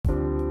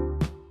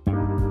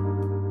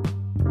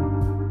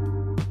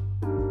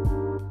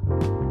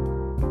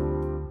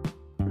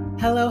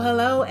Hello,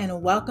 hello,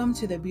 and welcome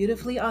to the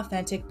Beautifully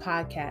Authentic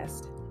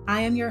podcast.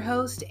 I am your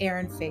host,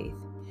 Erin Faith.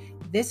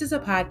 This is a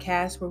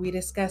podcast where we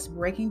discuss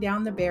breaking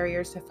down the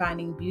barriers to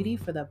finding beauty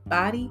for the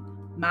body,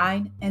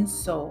 mind, and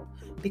soul,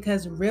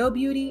 because real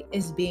beauty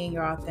is being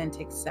your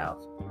authentic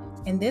self.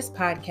 In this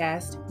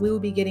podcast, we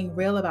will be getting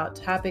real about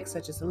topics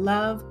such as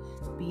love,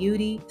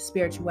 beauty,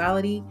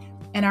 spirituality,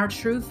 and our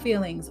true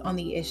feelings on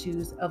the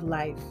issues of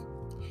life.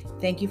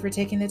 Thank you for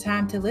taking the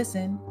time to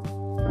listen.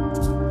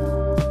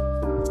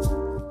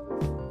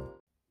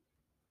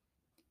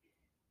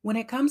 When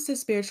it comes to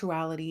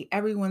spirituality,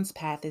 everyone's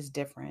path is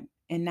different,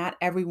 and not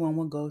everyone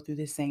will go through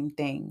the same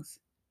things.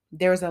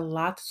 There's a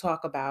lot to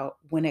talk about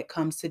when it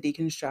comes to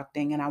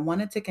deconstructing, and I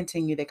wanted to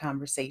continue the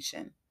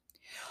conversation.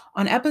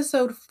 On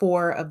episode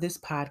 4 of this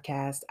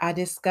podcast, I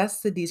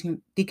discussed the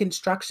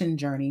deconstruction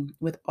journey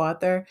with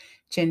author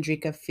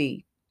Chandrika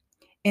Fee.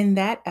 In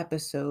that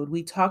episode,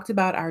 we talked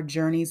about our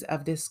journeys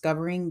of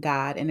discovering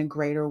God in a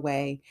greater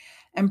way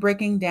and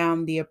breaking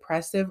down the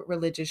oppressive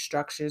religious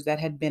structures that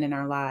had been in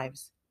our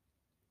lives.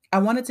 I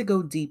wanted to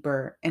go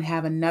deeper and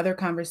have another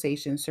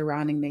conversation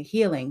surrounding the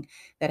healing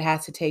that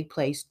has to take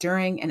place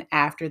during and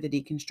after the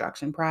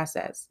deconstruction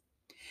process.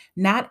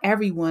 Not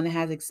everyone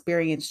has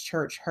experienced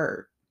church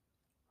hurt.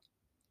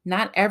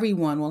 Not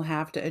everyone will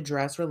have to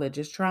address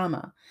religious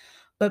trauma,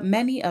 but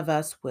many of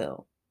us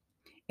will.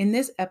 In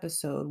this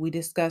episode, we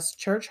discuss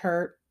church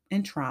hurt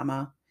and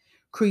trauma,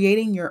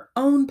 creating your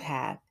own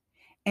path,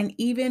 and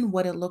even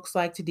what it looks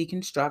like to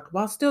deconstruct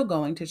while still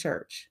going to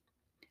church.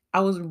 I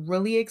was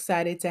really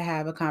excited to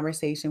have a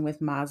conversation with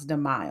Mazda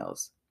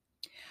Miles.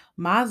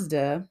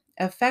 Mazda,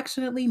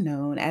 affectionately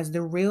known as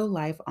the real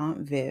life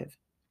Aunt Viv,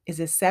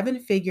 is a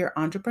 7-figure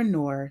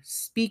entrepreneur,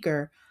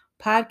 speaker,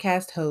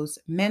 podcast host,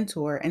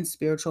 mentor, and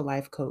spiritual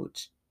life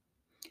coach.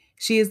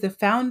 She is the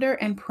founder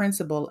and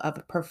principal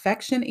of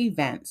Perfection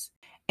Events,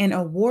 an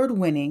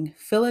award-winning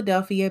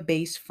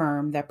Philadelphia-based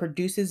firm that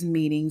produces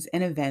meetings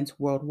and events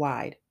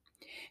worldwide.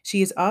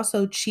 She is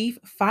also chief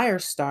fire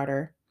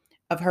starter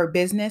of her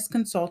business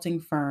consulting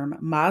firm,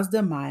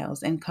 Mazda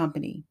Miles and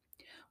Company,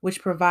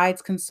 which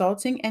provides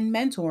consulting and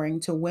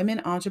mentoring to women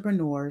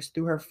entrepreneurs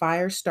through her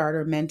Fire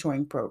Starter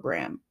mentoring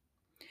program.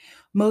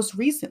 Most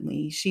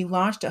recently, she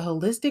launched a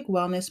holistic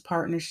wellness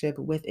partnership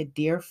with a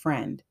dear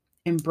friend,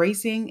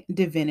 Embracing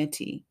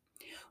Divinity,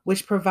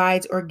 which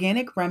provides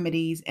organic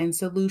remedies and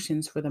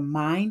solutions for the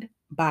mind,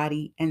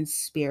 body, and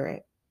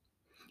spirit.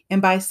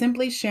 And by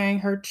simply sharing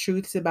her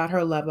truths about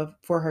her love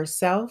for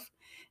herself,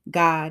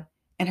 God,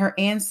 and her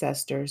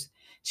ancestors,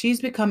 she's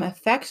become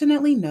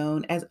affectionately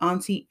known as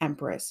Auntie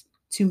Empress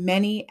to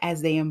many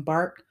as they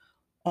embark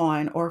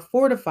on or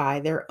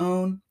fortify their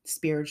own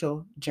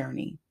spiritual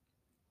journey.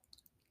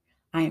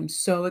 I am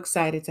so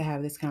excited to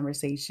have this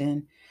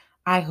conversation.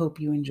 I hope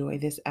you enjoy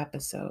this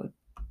episode.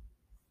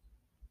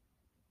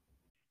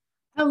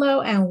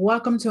 Hello, and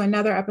welcome to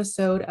another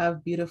episode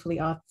of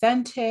Beautifully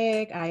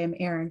Authentic. I am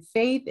Erin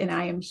Faith, and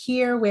I am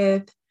here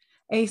with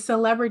a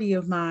celebrity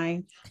of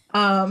mine,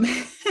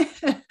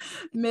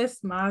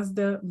 Miss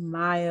Mazda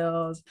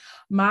Miles.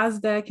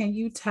 Mazda, can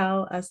you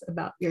tell us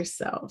about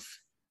yourself?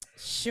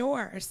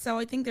 Sure. So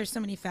I think there's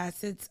so many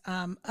facets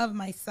of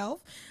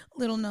myself.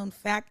 Little known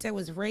fact, I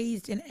was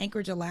raised in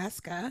Anchorage,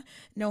 Alaska.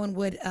 No one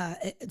would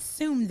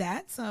assume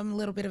that. So I'm a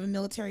little bit of a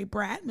military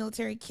brat,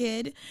 military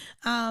kid.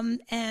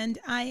 And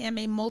I am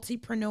a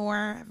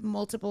multipreneur, I have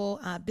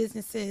multiple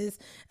businesses,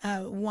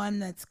 one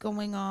that's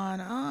going on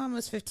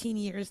almost 15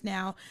 years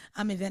now,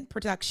 event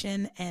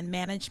production and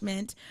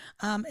management,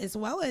 as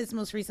well as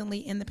most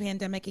recently in the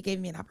pandemic, it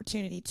gave me an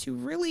opportunity to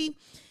really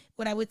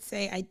what I would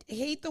say, I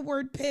hate the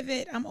word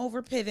pivot, I'm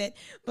over pivot,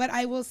 but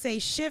I will say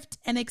shift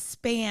and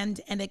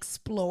expand and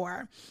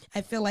explore.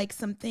 I feel like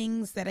some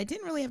things that I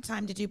didn't really have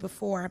time to do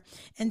before.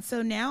 And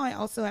so now I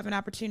also have an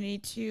opportunity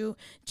to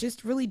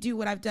just really do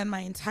what I've done my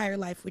entire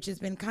life, which has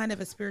been kind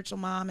of a spiritual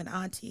mom and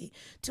auntie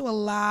to a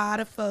lot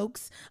of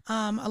folks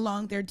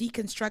along their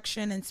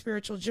deconstruction and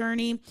spiritual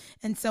journey.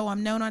 And so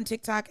I'm known on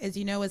TikTok, as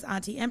you know, as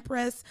Auntie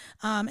Empress.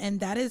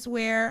 And that is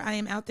where I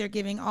am out there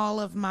giving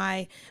all of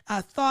my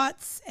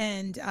thoughts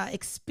and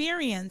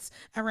experience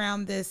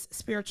around this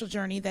spiritual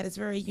journey that is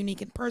very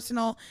unique and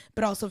personal,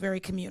 but also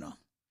very communal.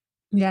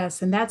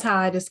 Yes, and that's how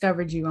I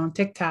discovered you on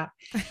TikTok.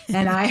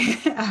 And I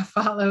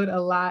followed a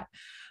lot.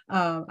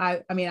 I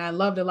mean, I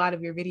loved a lot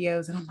of your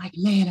videos, and I'm like,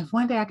 man, if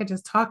one day I could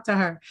just talk to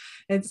her.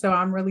 And so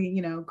I'm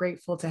really,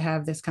 grateful to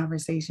have this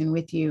conversation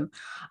with you.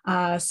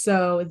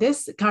 So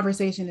this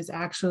conversation is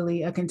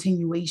actually a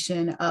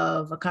continuation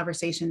of a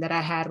conversation that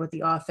I had with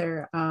the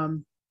author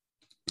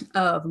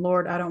of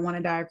Lord, I Don't Want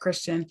to Die a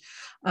Christian,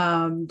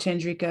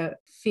 Chandrika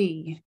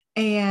Fee.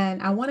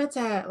 And I wanted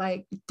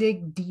to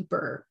dig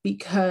deeper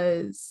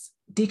because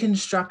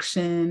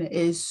deconstruction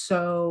is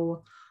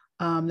so,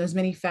 there's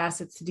many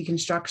facets to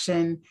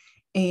deconstruction.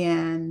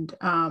 And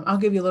I'll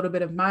give you a little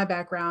bit of my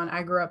background.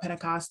 I grew up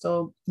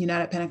Pentecostal,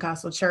 United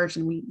Pentecostal Church,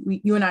 and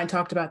you and I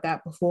talked about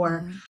that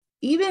before. Mm-hmm.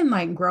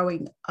 Even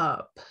growing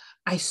up,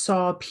 I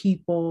saw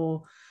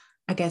people,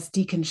 I guess,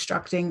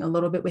 deconstructing a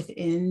little bit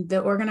within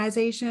the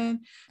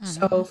organization.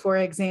 So, Mm-hmm. for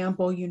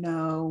example,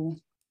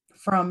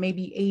 from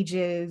maybe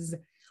ages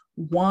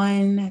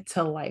 1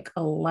 to like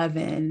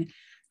 11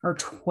 or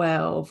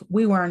 12,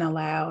 we weren't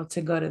allowed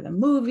to go to the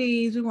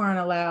movies. We weren't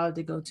allowed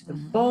to go to the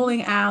Mm-hmm.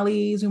 bowling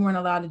alleys. We weren't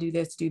allowed to do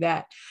this, do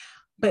that.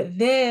 But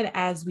then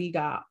as we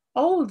got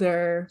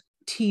older,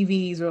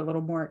 TVs were a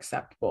little more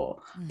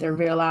acceptable. They Mm-hmm.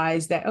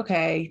 realized that,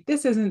 okay,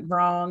 this isn't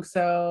wrong.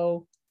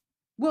 So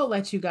we'll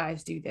let you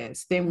guys do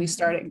this. Then we Mm-hmm.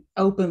 started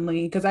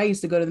openly, because I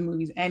used to go to the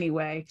movies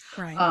anyway.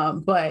 Right.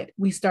 But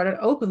we started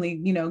openly,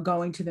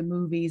 going to the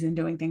movies and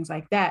doing things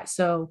like that.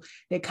 So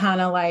they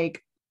kind of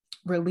like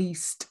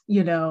released,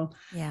 Yeah.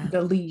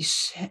 the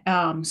leash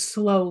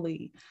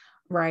slowly.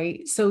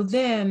 Right. So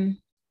then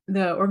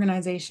the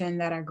organization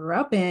that I grew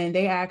up in,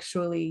 they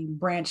actually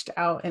branched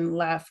out and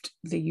left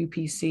the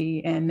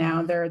UPC, and now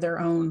Mm-hmm. they're their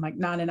own like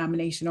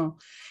non-denominational.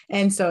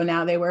 And so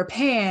now they wear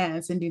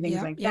pants and do things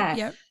Yep. like Yep. that.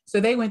 Yep. So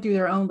they went through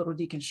their own little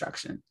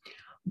deconstruction.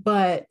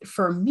 But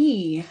for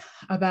me,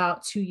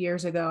 about 2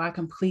 years ago, I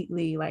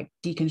completely like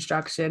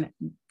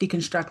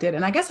deconstructed.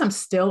 And I guess I'm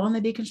still on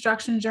the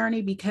deconstruction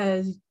journey,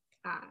 because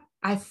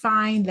I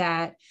find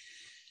that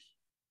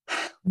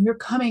when you're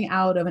coming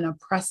out of an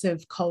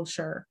oppressive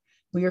culture,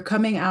 when you're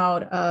coming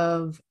out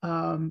of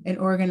an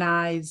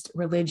organized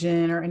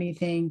religion or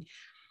anything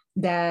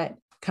that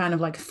kind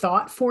of like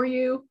thought for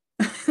you,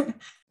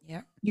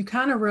 Yep. you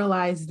kind of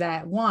realize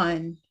that,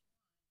 one,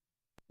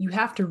 you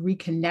have to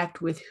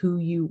reconnect with who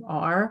you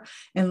are,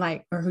 and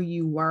like, or who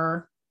you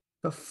were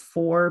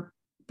before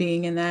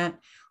being in that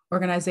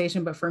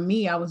organization. But for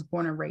me, I was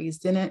born and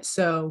raised in it.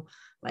 So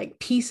like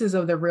pieces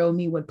of the real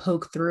me would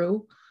poke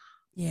through,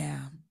 Yeah.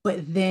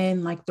 but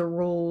then like the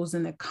rules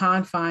and the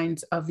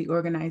confines of the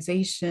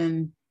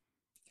organization,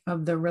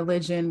 of the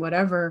religion,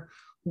 whatever,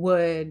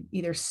 would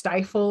either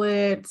stifle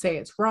it, say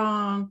it's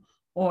wrong,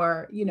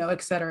 or,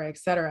 et cetera, et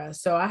cetera.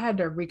 So I had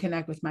to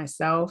reconnect with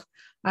myself.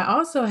 I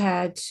also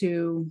had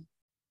to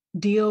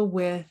deal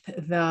with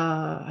the,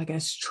 I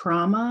guess,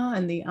 trauma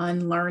and the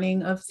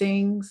unlearning of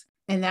things.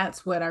 And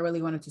that's what I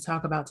really wanted to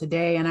talk about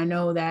today. And I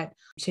know that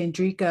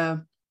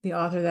Chandrika, the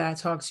author that I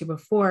talked to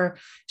before,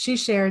 she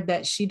shared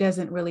that she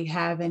doesn't really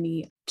have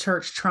any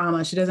church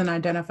trauma. She doesn't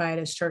identify it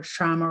as church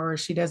trauma, or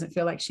she doesn't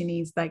feel like she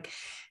needs like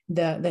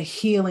the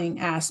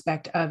healing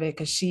aspect of it,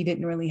 because she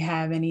didn't really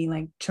have any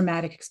like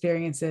traumatic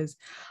experiences.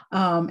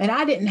 And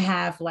I didn't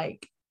have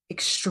like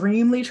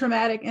extremely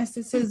traumatic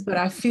instances, but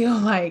I feel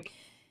like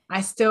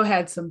I still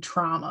had some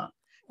trauma,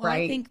 Well, I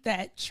right? think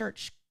that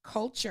church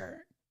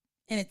culture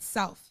in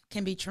itself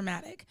can be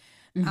traumatic.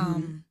 Mm-hmm.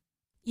 Um,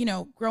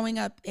 growing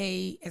up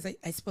as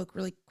I spoke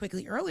really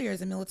quickly earlier,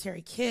 as a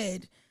military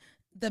kid,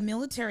 the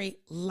military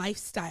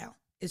lifestyle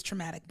is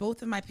traumatic.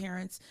 Both of my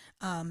parents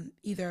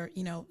either,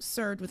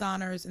 served with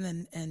honors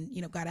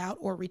and got out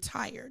or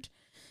retired.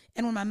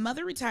 And when my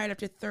mother retired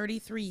after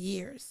 33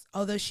 years,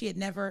 although she had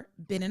never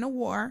been in a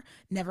war,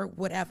 never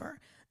whatever,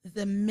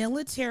 the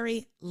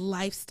military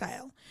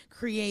lifestyle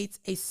creates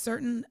a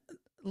certain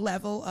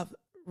level of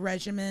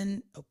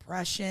regimen,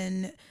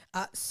 oppression,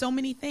 so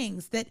many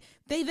things that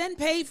they then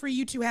pay for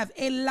you to have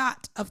a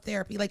lot of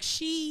therapy. Like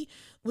she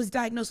was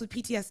diagnosed with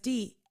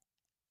PTSD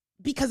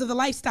because of the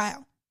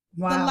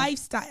Wow.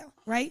 lifestyle,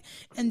 right?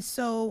 And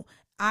so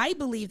I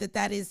believe that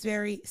that is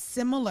very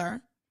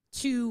similar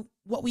to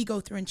what we go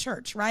through in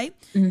church, right?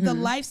 The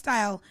Mm-hmm.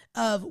 lifestyle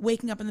of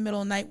waking up in the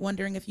middle of the night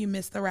wondering if you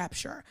missed the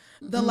rapture,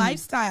 the Mm-hmm.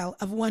 lifestyle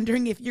of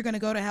wondering if you're going to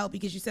go to hell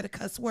because you said a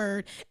cuss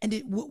word, and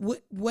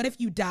what if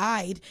you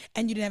died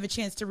and you didn't have a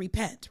chance to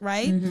repent,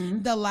 right?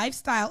 Mm-hmm. The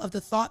lifestyle of the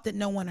thought that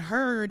no one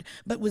heard,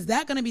 but was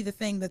that going to be the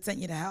thing that sent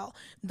you to hell?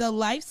 The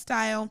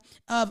lifestyle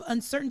of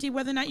uncertainty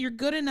whether or not you're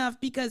good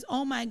enough because,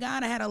 oh my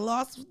God, I had a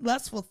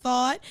lustful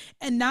thought,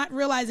 and not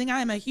realizing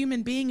I am a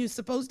human being who's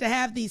supposed to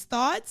have these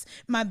thoughts.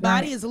 My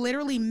body Right. is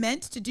literally meant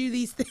to do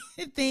these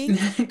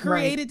things, Right.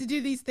 created to do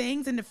these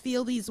things and to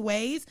feel these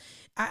ways.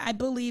 I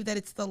believe that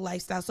it's the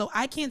lifestyle. So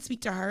I can't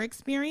speak to her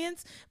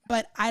experience,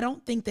 but I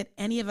don't think that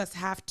any of us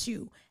have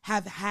to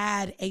have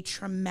had a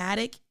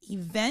traumatic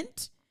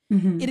event. It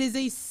Mm-hmm. is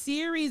a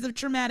series of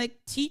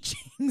traumatic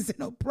teachings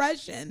and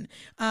oppression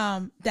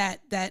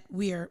that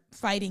we're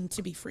fighting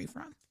to be free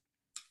from.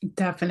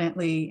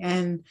 Definitely.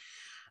 And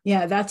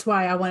yeah, that's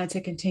why I wanted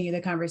to continue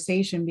the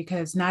conversation,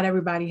 because not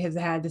everybody has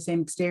had the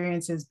same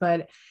experiences,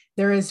 but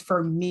there is,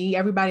 for me,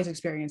 everybody's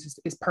experience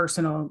is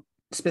personal,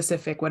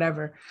 specific,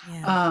 whatever.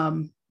 Yeah.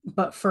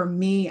 But for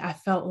me, I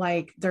felt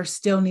like there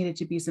still needed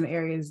to be some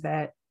areas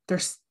that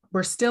there's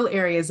were still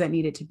areas that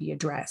needed to be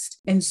addressed.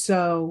 And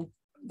so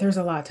there's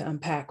a lot to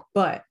unpack,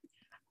 but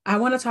I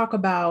want to talk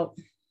about,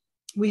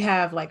 we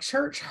have like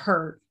church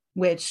hurt,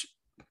 which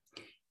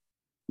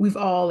we've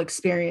all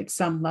experienced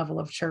some level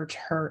of church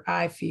hurt,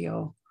 I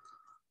feel,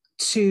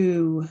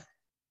 to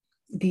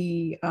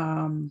the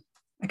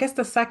I guess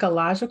the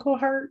psychological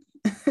hurt,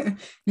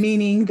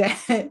 meaning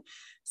that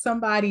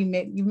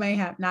you may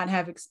have not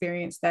have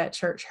experienced that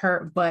church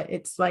hurt, but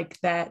it's like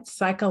that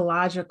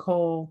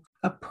psychological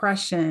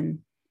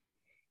oppression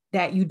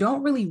that you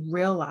don't really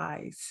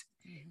realize.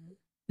 Mm-hmm.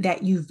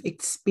 that you've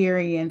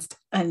experienced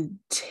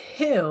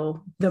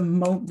until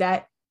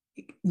that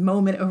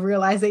moment of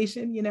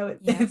realization. Yep.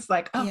 It's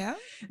like, oh, Yep.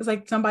 it's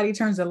like somebody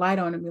turns the light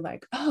on and be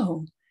like,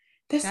 oh,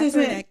 this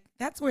isn't,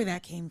 That's where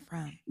that came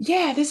from.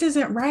 yeah, this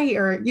isn't right.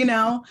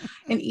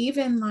 And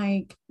even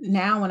like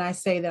now when I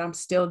say that I'm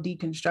still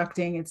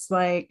deconstructing, it's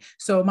like,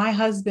 so my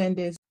husband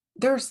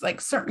there's like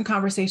certain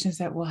conversations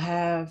that we'll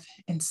have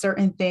and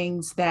certain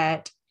things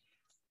that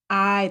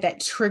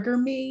trigger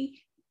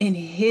me in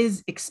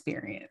his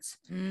experience.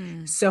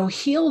 Mm. So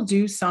he'll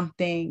do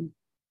something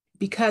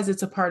because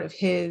it's a part of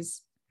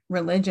his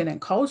religion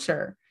and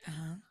culture,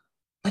 Uh-huh.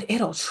 but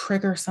it'll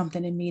trigger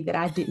something in me that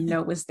I didn't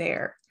know was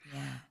there.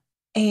 Yeah.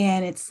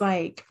 And it's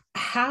like,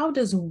 how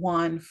does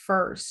one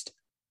first,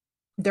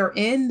 they're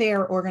in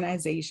their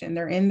organization,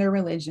 they're in their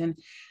religion.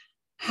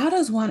 How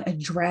does one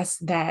address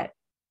that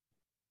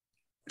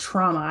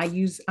trauma?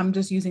 I'm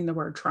just using the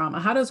word trauma.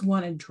 How does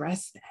one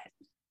address that?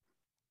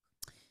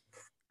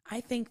 I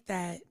think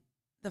that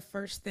the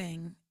first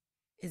thing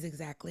is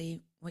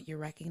exactly what you're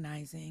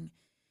recognizing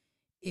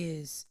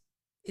is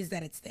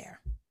that it's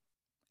there.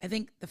 I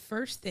think the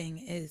first thing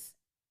is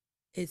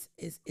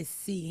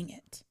seeing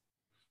it.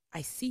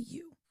 I see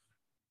you.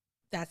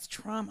 That's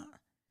trauma.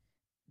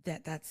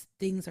 That's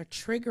things are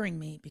triggering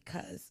me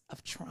because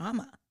of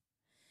trauma.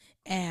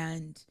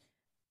 And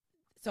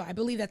so I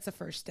believe that's the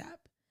first step.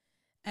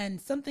 And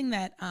something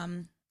that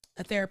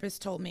a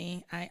therapist told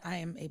me, I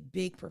am a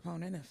big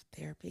proponent of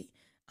therapy.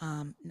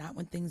 Not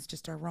when things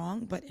just are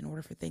wrong, but in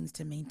order for things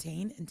to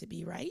maintain and to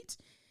be right.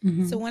 So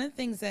Mm-hmm. one of the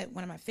things that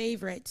one of my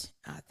favorite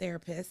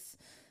therapists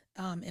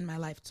in my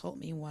life told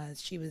me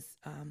was she was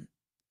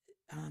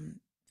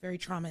very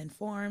trauma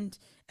informed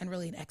and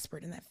really an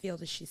expert in that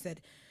field. As she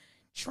said,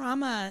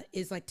 trauma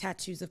is like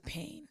tattoos of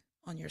pain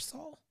on your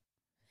soul.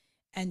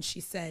 And she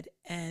said,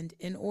 and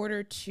in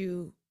order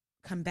to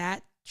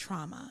combat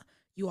trauma,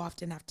 you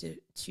often have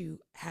to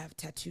have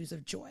tattoos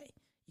of joy.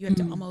 You have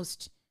to Mm-hmm.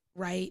 almost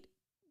right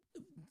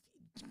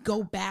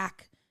go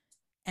back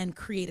and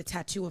create a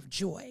tattoo of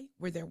joy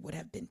where there would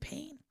have been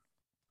pain.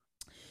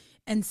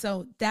 And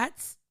so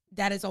that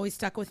has always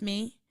stuck with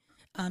me.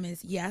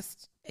 Is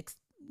yes,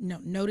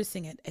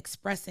 noticing it,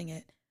 expressing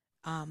it,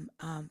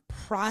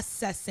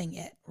 processing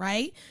it,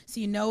 right?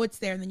 So you know it's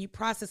there, and then you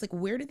process like,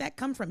 where did that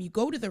come from? You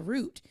go to the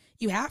root.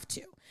 You have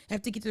to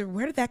get to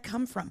where did that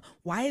come from?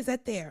 Why is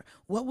that there?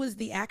 What was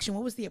the action?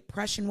 What was the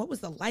oppression? What was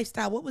the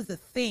lifestyle? What was the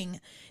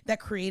thing that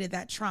created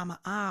that trauma?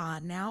 Ah,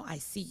 now I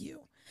see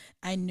you.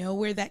 I know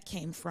where that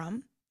came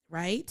from,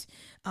 right?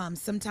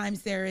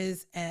 Sometimes there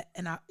is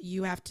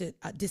you have to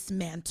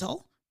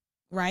dismantle,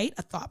 right,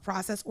 a thought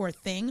process or a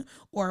thing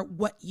or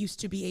what used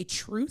to be a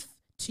truth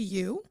to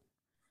you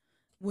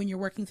when you're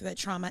working through that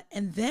trauma.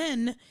 And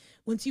then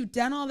once you've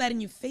done all that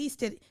and you've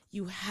faced it,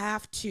 you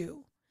have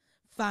to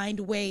find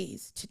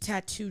ways to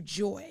tattoo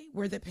joy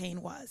where the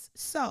pain was.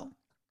 So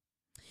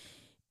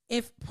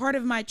if part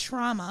of my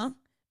trauma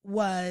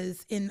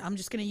was I'm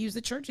just going to use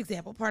the church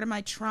example, part of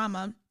my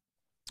trauma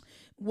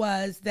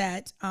was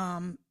that,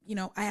 I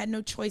had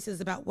no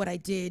choices about what I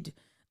did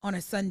on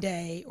a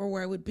Sunday or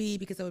where I would be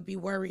because I would be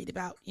worried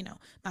about,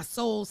 my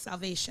soul's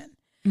salvation.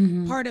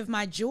 Mm-hmm. Part of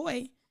my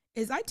joy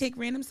is I take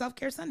random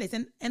self-care Sundays.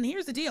 And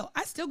here's the deal.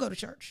 I still go to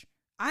church.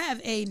 I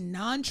have a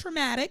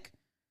non-traumatic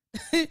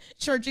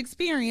church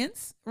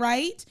experience,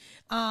 right?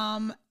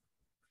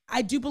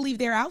 I do believe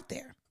they're out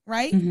there,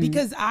 right? Mm-hmm.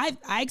 Because I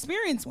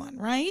experienced one,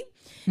 right?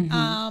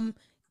 Mm-hmm.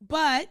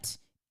 But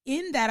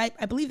in that,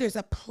 I believe there's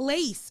a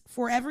place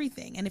for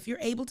everything. And if you're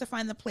able to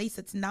find the place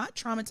that's not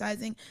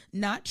traumatizing,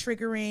 not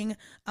triggering,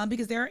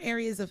 because there are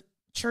areas of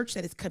church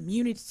that is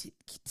community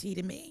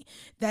to me,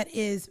 that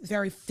is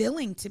very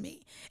filling to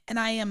me.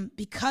 And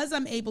because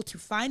I'm able to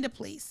find a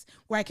place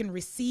where I can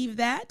receive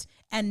that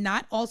and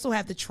not also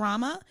have the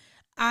trauma,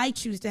 I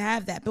choose to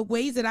have that. But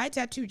ways that I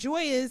tattoo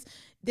joy is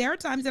there are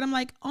times that I'm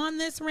like, on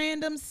this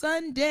random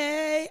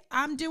Sunday,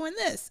 I'm doing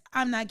this.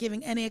 I'm not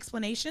giving any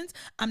explanations.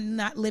 I'm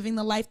not living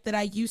the life that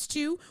I used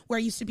to, where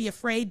I used to be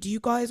afraid. Do you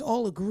guys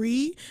all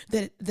agree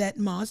that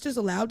Mazda's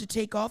allowed to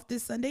take off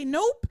this Sunday?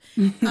 Nope.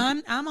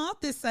 I'm off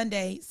this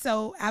Sunday.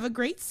 So have a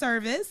great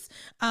service.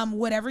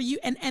 Whatever you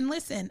and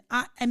listen,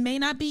 I may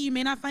not be, you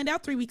may not find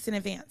out 3 weeks in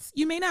advance.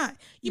 You may not.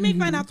 You may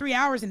find Mm-hmm. out 3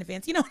 hours in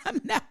advance.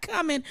 I'm not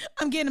coming.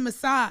 I'm getting a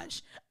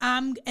massage.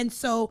 And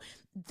so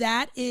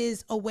that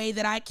is a way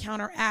that I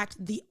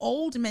counteract the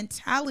old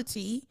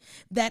mentality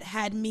that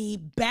had me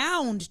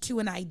bound to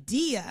an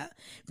idea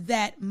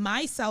that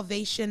my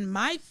salvation,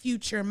 my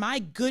future, my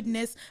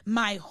goodness,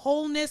 my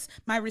wholeness,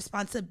 my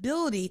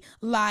responsibility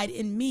lied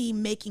in me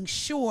making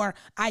sure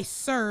I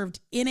served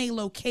in a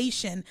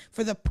location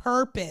for the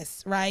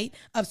purpose, right,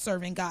 of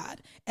serving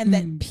God, and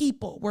that Mm.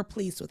 people were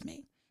pleased with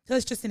me. So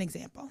it's just an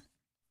example.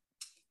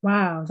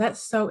 Wow,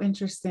 that's so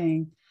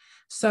interesting.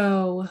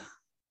 So,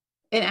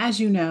 and as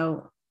you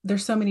know,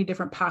 there's so many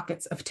different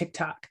pockets of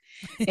TikTok,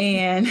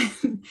 and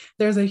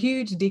there's a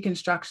huge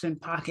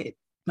deconstruction pocket,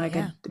 like a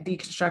Yeah.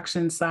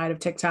 deconstruction side of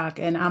TikTok,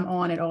 and I'm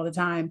on it all the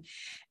time.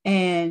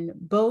 And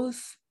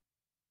both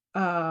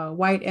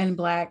white and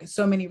black,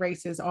 so many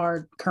races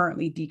are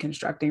currently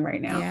deconstructing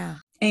right now. Yeah.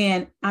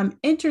 And I'm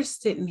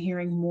interested in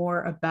hearing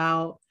more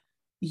about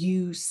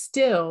you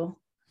still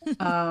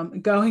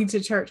going to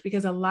church,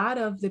 because a lot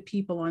of the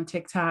people on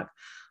TikTok,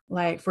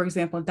 like for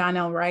example,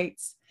 Donnell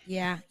Wrights,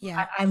 Yeah.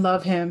 Yeah. I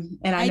love him,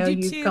 and I I know do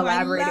you've too. I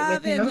collaborated with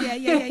love him. him. Yeah.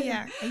 Yeah. Yeah.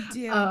 Yeah. I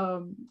do.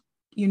 um,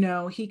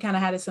 he kind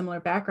of had a similar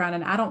background,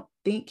 and I don't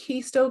think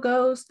he still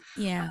goes,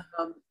 Yeah.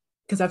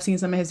 because I've seen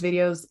some of his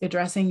videos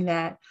addressing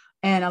that,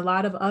 and a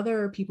lot of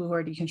other people who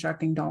are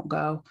deconstructing don't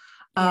go.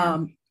 Yeah.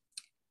 Um,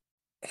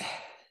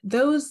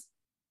 those.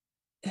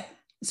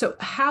 So,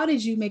 how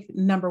did you make,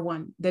 number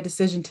one, the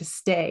decision to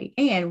stay?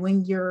 And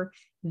when you're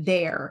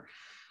there,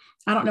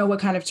 I don't know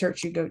what kind of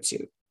church you go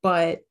to,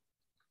 but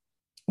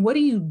what do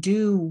you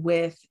do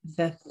with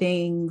the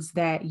things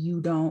that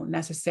you don't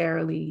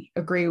necessarily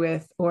agree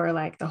with, or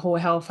like the whole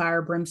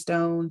hellfire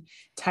brimstone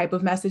type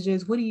of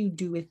messages? What do you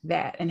do with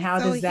that? And how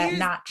So does that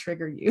not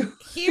trigger you?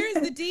 here's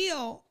the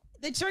deal.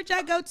 The church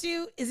I go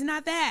to is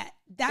not that.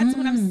 That's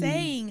what I'm Mm,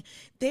 saying.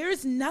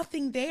 There's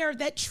nothing there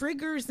that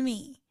triggers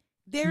me.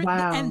 There,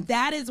 and wow.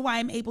 that is why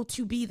I'm able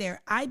to be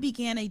there. I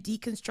began a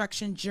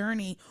deconstruction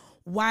journey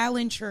while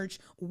in church,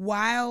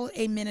 while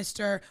a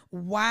minister,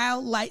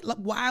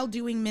 while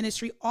doing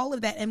ministry, all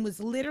of that, and was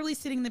literally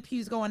sitting in the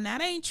pews going,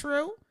 "That ain't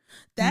true.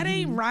 That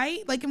ain't Hmm.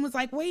 right." Like, and was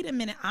like, "Wait a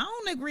minute, I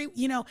don't agree."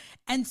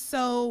 And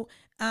so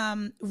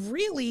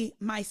really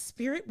my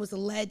spirit was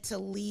led to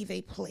leave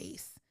a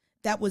place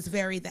that was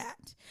very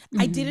that.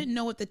 I Hmm. didn't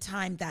know at the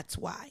time that's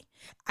why.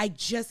 I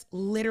just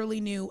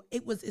literally knew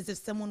it was as if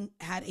someone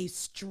had a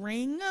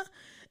string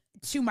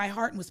to my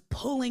heart and was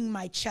pulling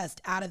my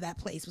chest out of that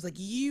place. It was like,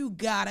 "You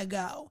gotta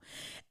go."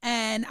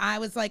 And I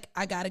was like,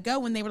 "I gotta go."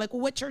 When they were like,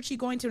 "Well, what church are you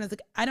going to?" And I was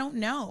like, "I don't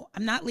know.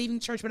 I'm not leaving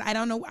church, but I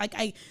don't know." Like,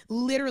 I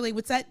literally,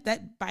 what's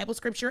that Bible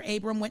scripture?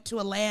 Abram went to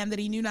a land that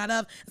he knew not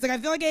of. It's like, I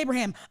feel like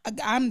Abraham.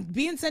 I'm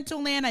being sent to a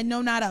land I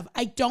know not of.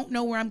 I don't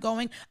know where I'm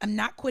going. I'm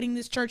not quitting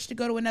this church to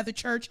go to another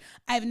church.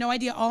 I have no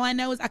idea. All I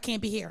know is I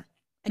can't be here.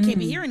 I can't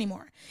be here Hmm.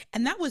 anymore.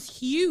 And that was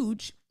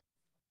huge,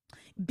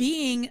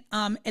 being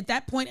at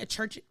that point a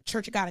church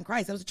of God in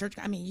Christ. That was a church.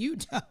 I mean, you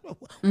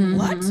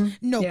what? Hmm.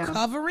 No Yeah.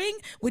 covering?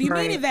 What do you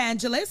mean, Right.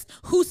 evangelist?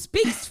 Who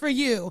speaks for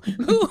you?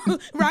 Who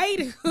right?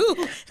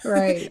 Who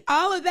Right.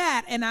 all of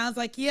that. And I was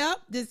like, yep,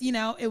 this,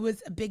 it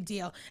was a big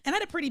deal. And I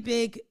had a pretty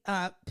big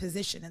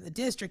position in the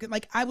district.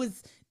 Like,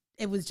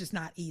 it was just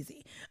not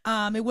easy.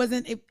 It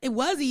wasn't, it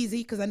was easy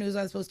because I knew what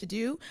I was supposed to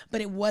do, but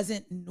it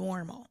wasn't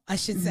normal, I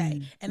should say.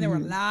 Hmm. And there were a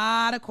Hmm.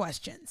 lot of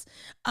questions.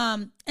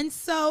 And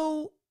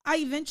so I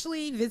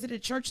eventually visited a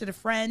church that a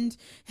friend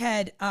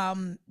had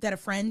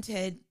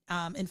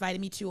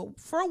invited me to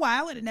for a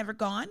while. It had never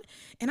gone.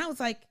 And I was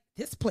like,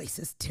 this place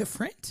is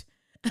different.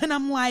 And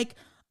I'm like,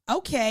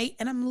 okay.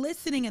 And I'm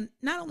listening, and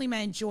not only am I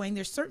enjoying,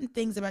 there's certain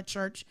things about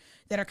church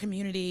that are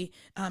community.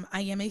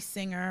 I am a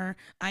singer.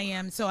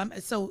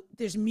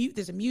 There's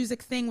a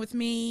music thing with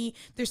me.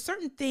 There's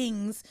certain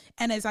things,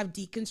 and as I've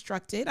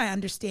deconstructed, I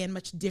understand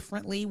much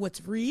differently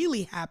what's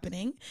really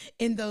happening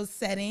in those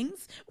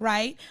settings,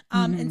 right?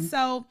 And Hmm.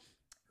 so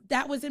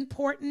that was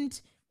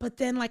important. But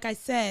then, like I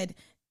said,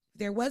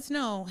 there was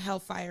no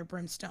hellfire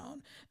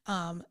brimstone.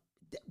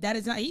 That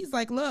is not. He's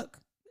like, look,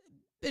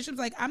 Bishop's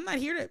like, I'm not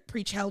here to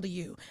preach hell to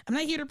you. I'm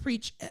not here to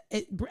preach.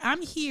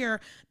 I'm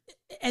here.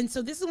 And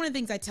so this is one of the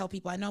things I tell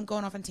people. I know I'm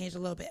going off on a tangent a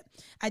little bit.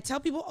 I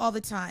tell people all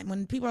the time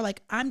when people are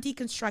like, I'm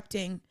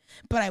deconstructing,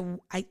 but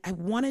I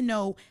want to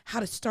know how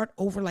to start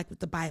over, like with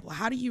the Bible.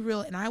 How do you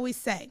really? And I always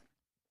say,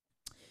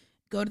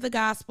 go to the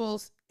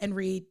Gospels and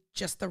read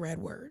just the red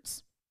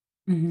words,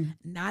 Hmm.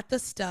 not the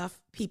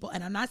stuff people.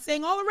 And I'm not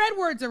saying all the red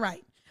words are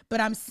right,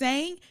 but I'm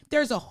saying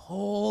there's a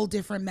whole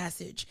different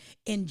message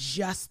in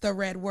just the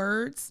red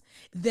words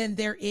than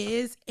there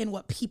is in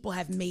what people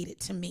have made it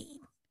to mean.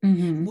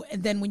 Hmm.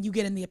 And then when you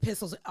get in the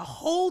epistles, a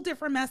whole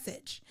different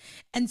message.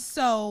 And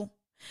so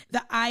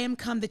the "I am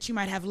come that you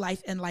might have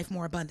life and life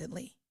more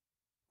abundantly,"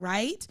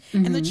 right?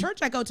 And the Hmm. church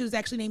I go to is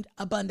actually named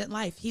Abundant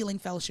Life Healing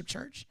Fellowship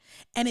Church.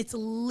 And it's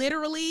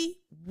literally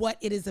what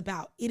it is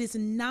about. It is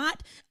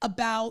not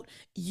about,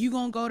 you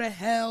gonna go to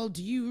hell,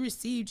 do you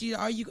receive Jesus?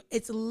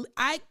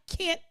 I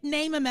can't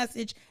name a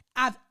message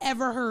I've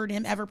ever heard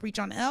him ever preach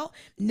on hell.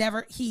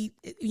 Never.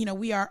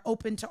 We are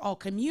open to all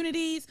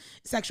communities,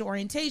 sexual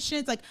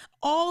orientations, like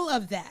all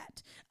of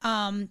that.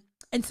 And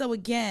so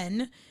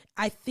again,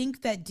 I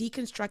think that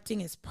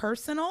deconstructing is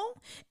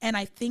personal. And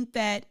I think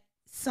that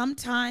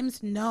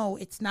sometimes, no,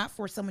 it's not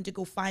for someone to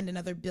go find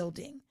another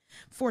building.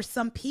 For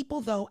some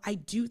people, though, I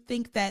do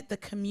think that the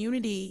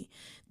community,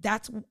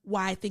 that's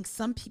why I think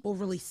some people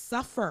really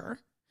suffer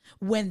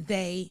when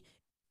they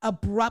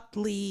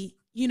abruptly,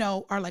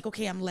 are like,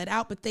 okay, I'm let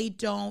out, but they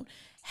don't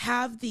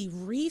have the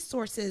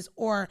resources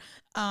or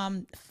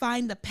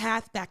find the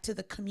path back to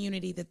the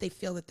community that they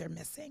feel that they're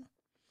missing.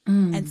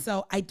 And Hmm.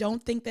 so I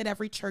don't think that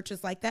every church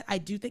is like that. I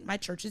do think my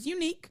church is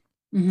unique.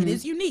 It Hmm.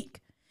 is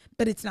unique,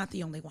 but it's not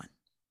the only one.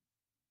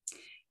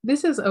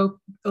 This is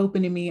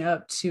opening me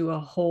up to a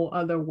whole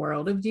other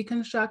world of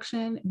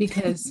deconstruction,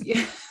 because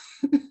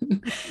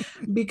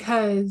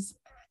Because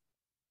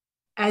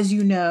as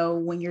you know,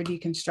 when you're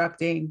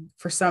deconstructing,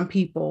 for some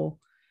people,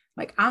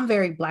 like I'm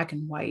very black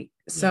and white.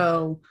 Yeah.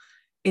 So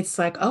it's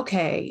like,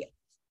 okay,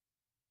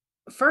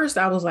 first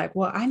I was like,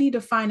 well, I need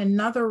to find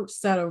another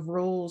set of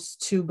rules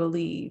to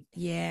believe.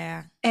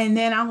 Yeah. And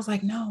then I was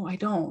like, no, I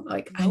don't.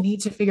 Like, I Nope.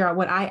 need to figure out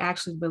what I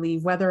actually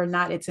believe, whether or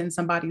not it's in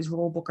somebody's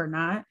rule book or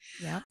not.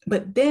 Yep.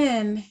 But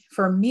then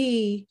for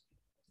me,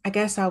 I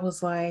guess I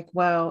was like,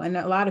 well, and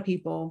a lot of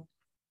people,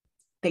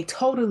 they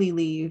totally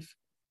leave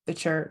the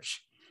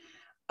church.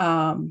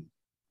 Um,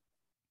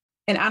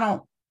 and I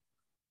don't,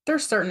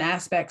 there's certain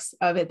aspects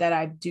of it that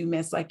I do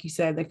miss, like you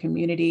said, the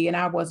community. And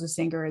I was a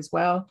singer as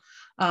well.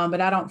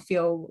 But I don't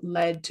feel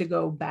led to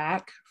go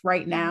back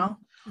right Mm-hmm. now.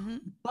 Mm-hmm.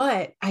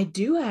 But I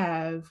do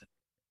have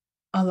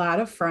a lot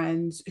of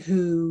friends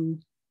who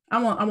I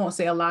won't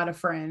say a lot of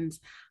friends.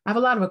 I have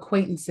a lot of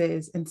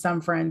acquaintances and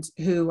some friends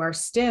who are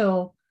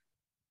still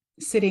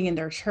sitting in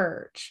their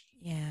church,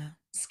 Yeah.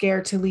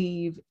 scared to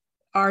leave,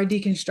 are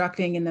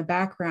deconstructing in the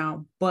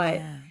background. But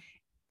Yeah.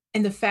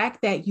 and the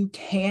fact that you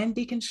can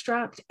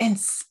deconstruct and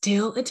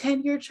still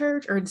attend your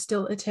church or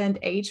still attend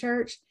a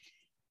church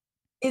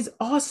is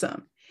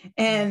awesome. Yeah.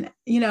 And,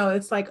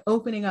 it's like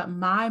opening up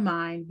my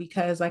mind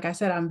because, like I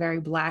said, I'm very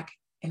black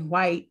and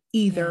white,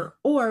 Yeah. either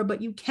or,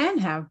 but you can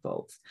have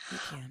both. You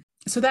can.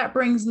 So that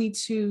brings me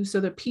to so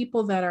the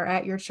people that are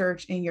at your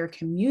church in your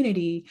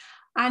community,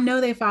 I know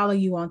they follow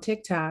you on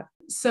TikTok.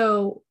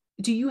 So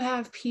do you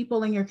have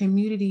people in your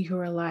community who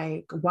are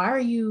like, why are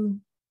you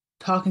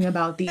talking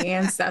about the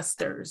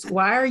ancestors?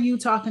 Why are you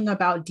talking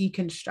about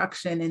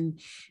deconstruction and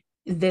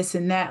this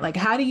and that? Like,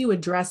 how do you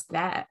address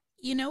that?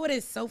 You know what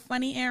is so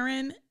funny,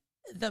 Aaron?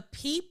 The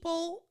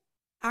people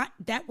I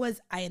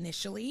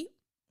initially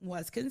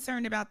was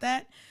concerned about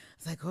that.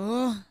 It's like,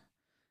 oh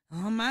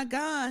my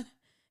God,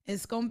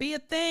 it's gonna be a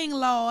thing,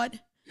 Lord.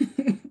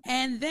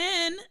 And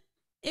then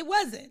it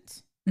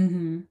wasn't.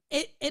 Mm-hmm.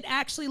 It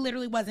actually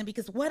literally wasn't,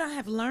 because what I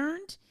have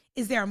learned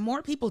is there are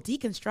more people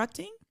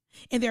deconstructing,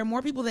 and there are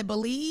more people that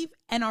believe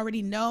and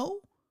already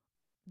know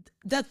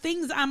the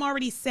things I'm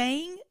already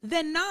saying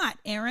than not,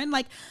 Aaron.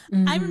 Like, I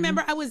Mm-hmm.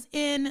 remember I was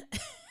in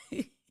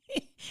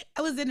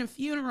I was in a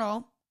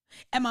funeral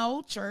at my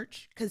old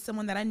church because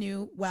someone that I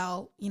knew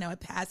well, had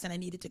passed, and I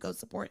needed to go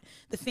support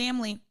the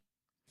family.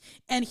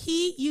 And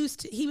he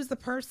was the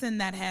person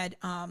that had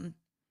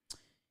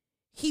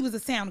he was a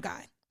sound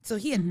guy. So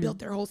he had Mm-hmm. built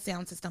their whole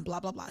sound system, blah,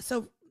 blah, blah.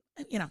 So,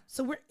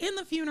 so we're in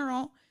the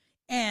funeral,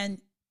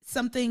 and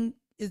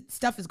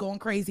stuff is going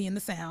crazy in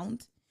the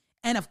sound.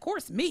 And of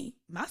course, my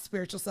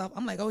spiritual self,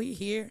 I'm like, oh, he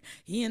here,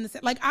 he in the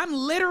sound. Like, I'm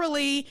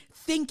literally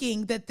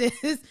thinking that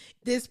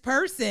this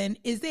person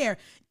is there.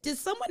 Did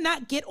someone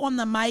not get on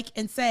the mic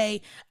and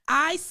say,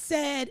 I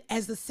said,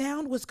 as the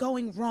sound was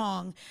going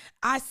wrong,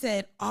 I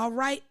said, all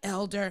right,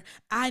 elder,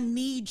 I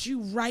need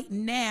you right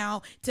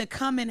now to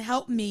come and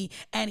help me.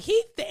 And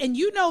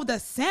the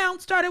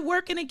sound started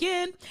working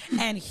again,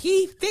 and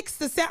he fixed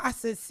the sound. I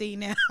said, see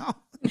now,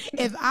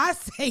 if I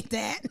say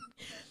that.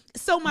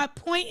 So my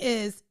point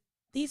is,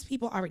 these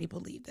people already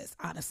believe this,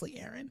 honestly,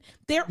 Aaron.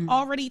 They're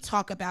already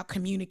talk about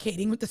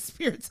communicating with the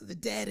spirits of the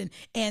dead and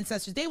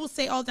ancestors. They will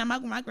say all the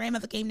time, my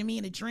grandmother came to me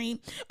in a dream.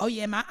 Oh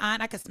yeah, my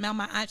aunt, I can smell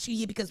my aunt. She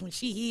here because when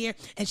she here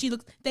and she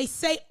looks, they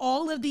say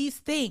all of these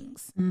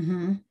things.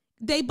 Mm-hmm.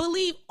 They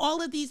believe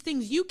all of these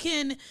things. You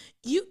can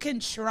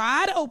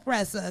try to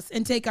oppress us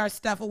and take our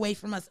stuff away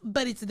from us,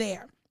 but it's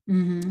there.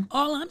 Mm-hmm.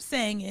 All I'm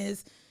saying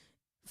is,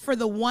 for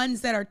the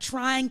ones that are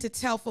trying to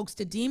tell folks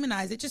to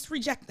demonize it, just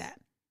reject that.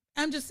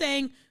 I'm just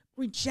saying,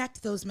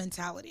 reject those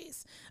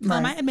mentalities.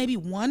 I Right. had maybe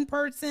one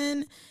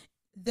person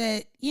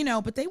that,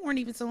 but they weren't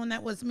even someone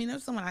that was, there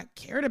was someone I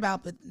cared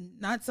about, but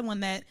not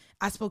someone that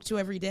I spoke to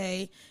every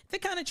day. They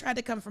kind of tried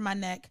to come for my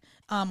neck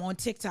on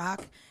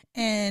TikTok.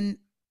 And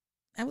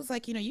I was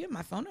like, you have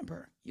my phone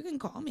number. You can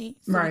call me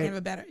so we can Right. have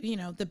a better,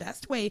 the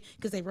best way,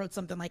 because they wrote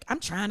something like, I'm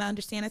trying to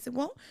understand. I said,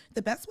 well,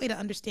 the best way to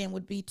understand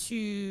would be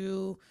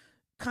to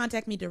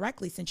contact me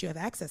directly, since you have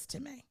access to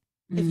me.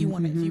 If you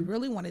Mm-hmm.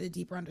 really wanted a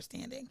deeper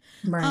understanding.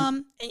 Right.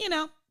 And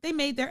they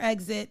made their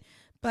exit,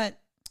 but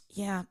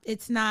yeah,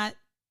 it's not.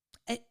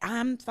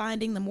 I'm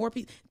finding the more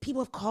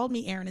people have called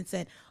me, Aaron, and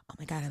said, "Oh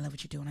my God, I love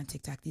what you're doing on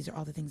TikTok. These are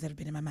all the things that have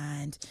been in my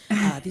mind.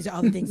 These are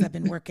all the things I've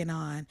been working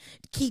on.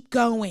 Keep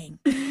going."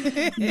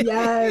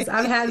 Yes,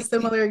 I've had a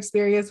similar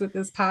experience with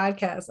this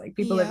podcast. Like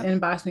people have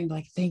Yep, inboxed me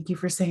like, "Thank you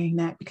for saying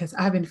that because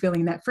I've been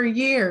feeling that for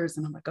years."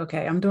 And I'm like,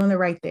 "Okay, I'm doing the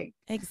right thing."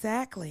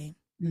 exactly.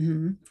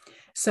 hmm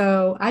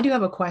So I do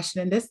have a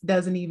question, and this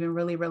doesn't even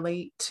really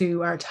relate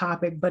to our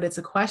topic, but it's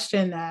a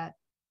question that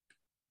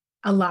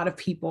a lot of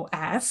people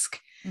ask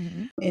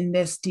Hmm. in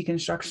this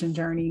deconstruction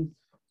journey.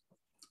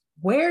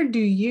 Where do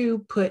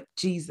you put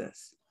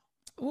Jesus?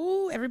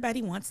 Ooh,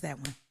 everybody wants that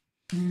one.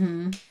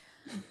 hmm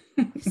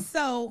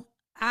So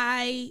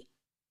I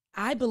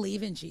I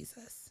believe in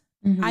Jesus.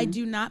 I hmm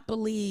do not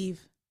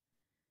believe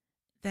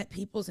that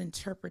people's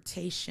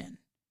interpretation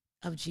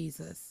of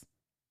Jesus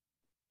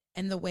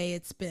and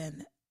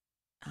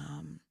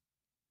um,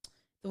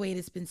 the way it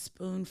has been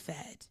spoon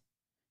fed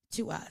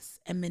to us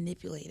and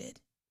manipulated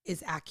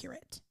is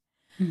accurate.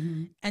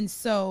 Mhm. And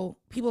so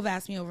people have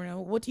asked me over and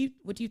over, what do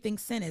you think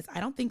sin is? I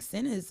don't think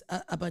sin is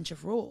a bunch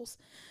of rules.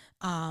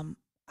 Um,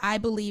 I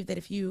believe that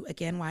if you,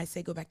 again, why I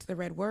say go back to the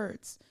red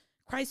words,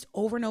 Christ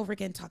over and over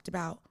again talked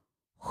about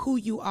who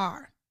you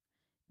are.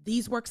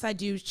 These works I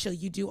do shall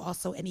you do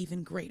also, and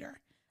even greater.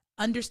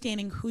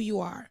 Understanding who you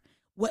are,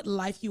 what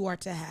life you are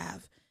to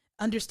have,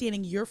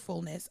 understanding your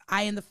fullness.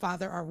 I and the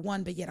Father are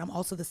one, but yet I'm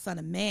also the Son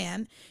of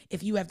Man.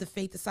 If you have the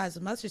faith the size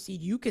of mustard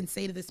seed, you can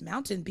say to this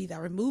mountain, be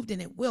thou removed,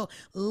 and it will.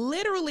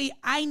 Literally,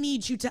 I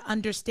need you to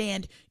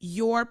understand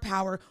your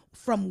power,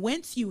 from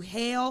whence you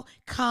hail,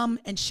 come,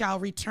 and shall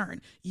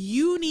return.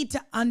 You need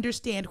to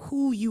understand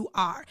who you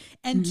are.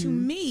 And to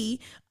Mhm. me,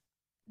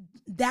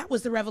 that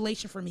was the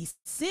revelation for me.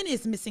 Sin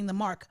is missing the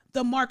mark.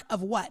 The mark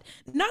of what?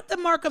 Not the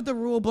mark of the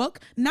rule book,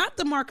 not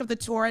the mark of the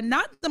Torah,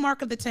 not the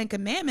mark of the Ten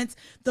Commandments,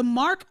 the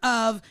mark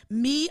of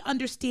me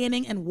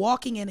understanding and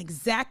walking in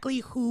exactly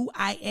who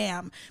I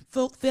am,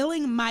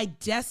 fulfilling my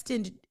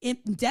destiny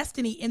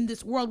in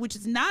this world, which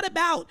is not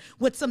about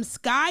what some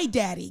sky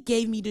daddy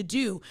gave me to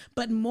do,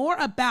 but more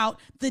about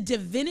the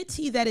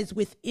divinity that is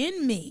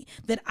within me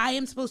that I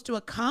am supposed to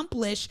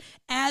accomplish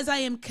as I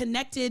am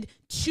connected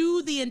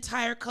to the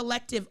entire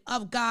collective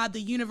of God,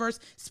 the universe,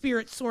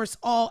 spirit, source,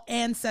 all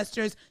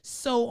ancestors,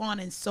 so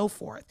on and so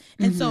forth.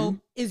 And so,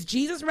 Mhm. is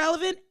Jesus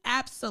relevant?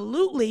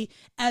 Absolutely,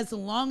 as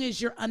long as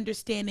you're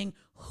understanding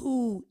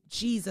who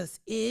Jesus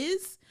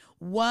is,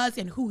 was,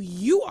 and who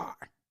you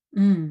are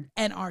Mm.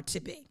 and are to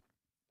be.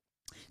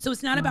 So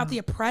it's not about the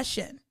Wow.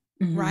 oppression,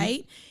 Mhm.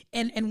 right?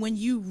 And when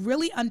you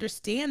really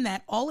understand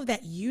that, all of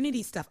that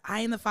unity stuff, I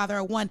and the Father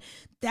are one,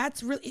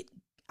 that's really,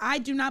 I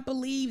do not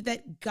believe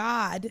that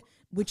God,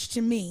 which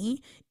to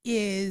me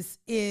is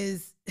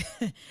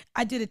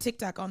I did a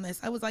TikTok on this.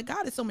 I was like,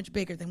 God is so much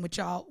bigger than what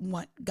y'all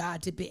want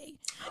God to be.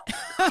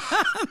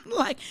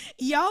 Like,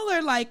 y'all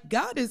are like,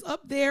 God is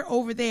up there,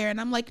 over there. And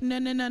I'm like, no,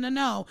 no, no, no,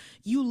 no.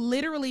 You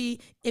literally,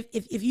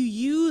 if you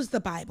use the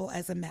Bible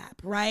as a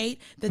map, right?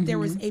 That there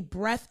was Mhm. a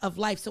breath of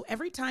life. So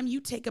every time you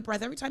take a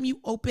breath, every time you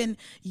open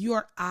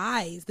your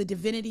eyes, the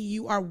divinity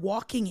you are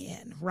walking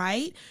in,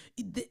 right?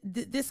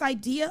 This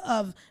idea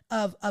of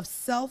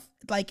self,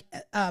 like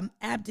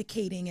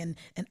abdicating and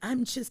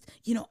I'm just,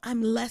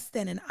 I'm less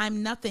than and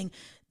I'm nothing.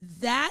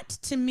 That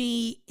to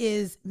me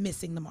is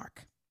missing the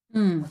mark.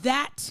 Mm.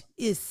 That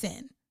is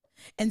sin.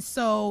 And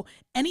so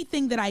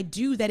anything that I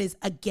do that is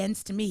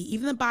against me,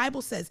 even the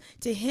Bible says,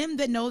 to him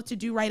that knoweth to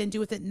do right and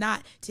doeth it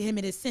not, to him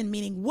it is sin,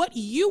 meaning what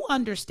you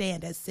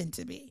understand as sin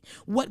to be,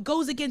 what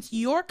goes against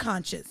your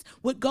conscience,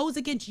 what goes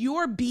against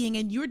your being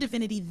and your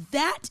divinity,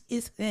 that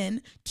is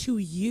sin to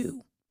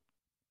you.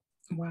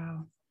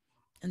 Wow.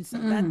 And so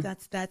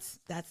Mm.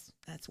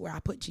 that's where I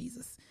put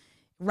Jesus.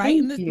 Thank Right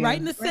in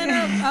you. the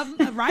center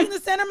of right in the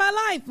center of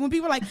my life. When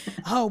people are like,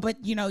 oh, but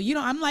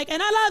I'm like,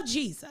 and I love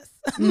Jesus.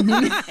 I'm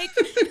Mhm.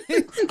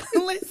 like,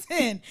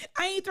 listen,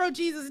 I ain't throw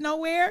Jesus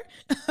nowhere.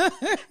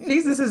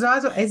 Jesus is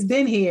also, it's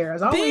been here.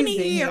 It's Been always been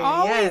here, here.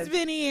 always Yes.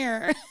 been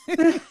here.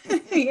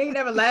 He ain't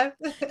never left.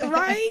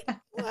 Right?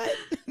 What?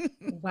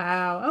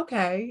 Wow.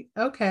 Okay.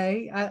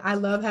 Okay. I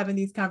love having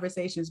these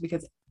conversations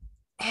because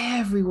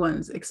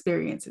everyone's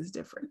experience is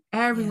different.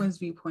 Yeah. Everyone's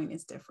viewpoint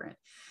is different.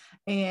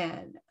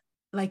 And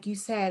like you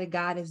said,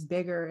 God is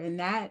bigger. And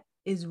that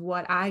is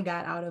what I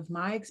got out of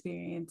my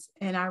experience.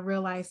 And I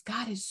realized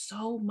God is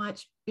so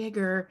much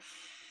bigger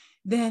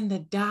than the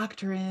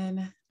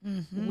doctrine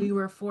Mm-hmm. we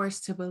were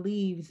forced to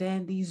believe,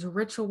 than these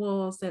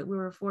rituals that we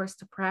were forced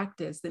to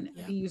practice, than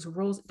Yep. these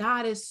rules.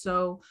 God is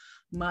so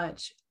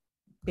much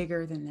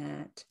bigger than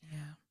that.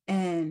 Yeah.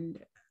 And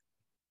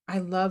I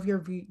love your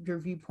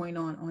viewpoint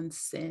on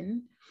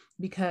sin,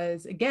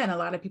 because again, a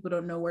lot of people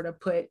don't know where to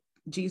put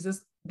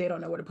Jesus. They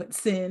don't know where to put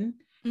sin.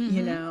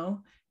 Mm-hmm.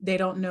 They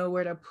don't know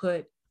where to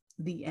put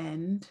the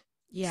end.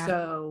 Yeah.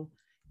 So,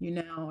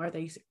 are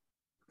they?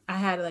 I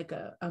had like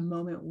a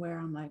moment where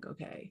I'm like,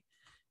 okay,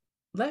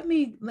 let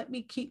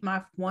me keep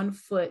my one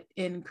foot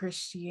in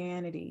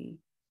Christianity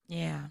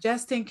Yeah.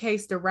 just in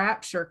case the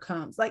rapture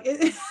comes. Like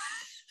it,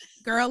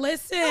 Girl,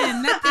 listen,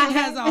 that I thing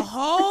has a had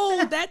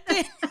hole.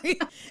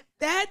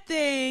 That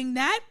thing,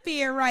 that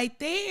fear right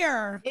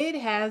there. it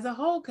has a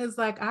hole, because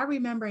like I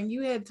remember, and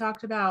you had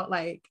talked about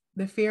like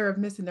the fear of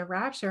missing the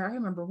rapture. I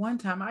remember one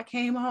time I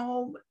came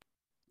home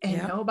and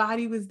Yep.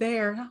 nobody was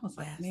there, and I was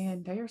like, Yes.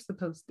 man, they're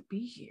supposed to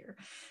be here.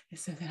 And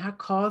so then I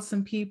called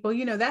some people.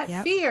 That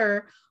Yep.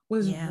 fear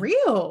was Yeah.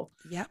 real.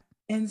 Yep.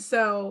 And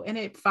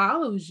it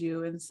follows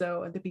you. And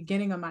so at the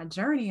beginning of my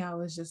journey, I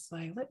was just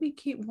like, let me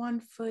keep one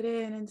foot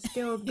in and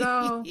still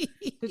go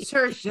to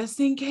church just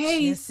in Just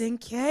case, in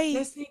case.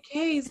 just in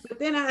case. But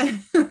then I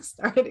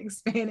started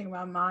expanding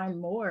my mind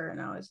more,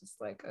 and I was just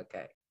like,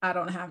 okay, I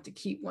don't have to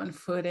keep one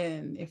foot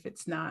in if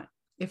it's not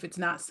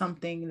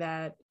something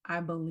that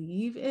I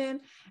believe in.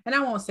 And I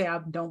won't say I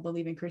don't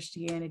believe in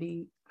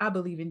Christianity. I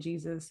believe in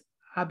Jesus.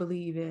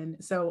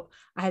 So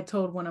I had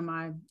told one of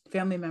my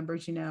family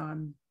members,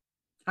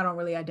 I don't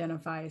really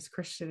identify as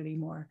Christian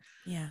anymore.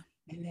 Yeah.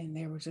 And then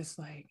they were just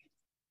like,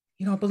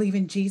 you don't believe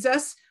in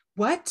Jesus?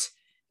 What?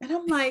 And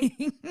I'm like,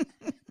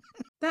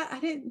 that I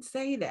didn't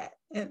say that.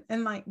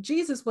 And like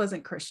Jesus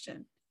wasn't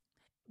Christian.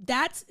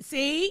 That's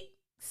see,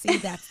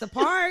 that's the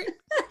part.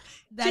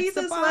 That's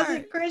the Jesus wasn't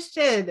part.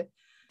 Christian.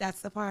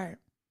 That's the part.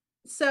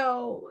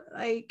 So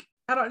like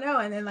I don't know.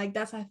 And then like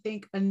that's I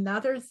think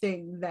another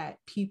thing that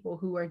people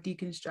who are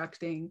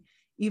deconstructing,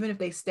 even if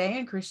they stay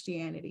in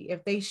Christianity,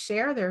 if they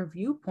share their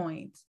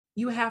viewpoints,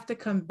 you have to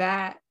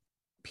combat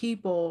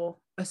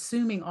people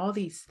assuming all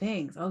these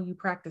things. Oh, you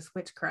practice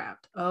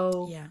witchcraft.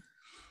 Oh, Yeah.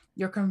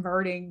 you're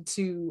converting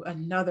to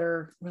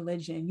another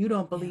religion. You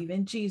don't Yeah. believe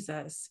in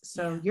Jesus.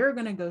 So Yeah. you're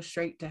going to go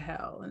straight to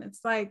hell. And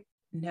it's like,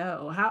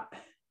 no, how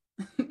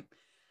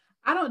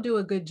I don't do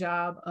a good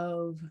job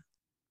of,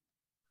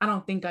 I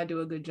don't think I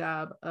do a good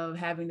job of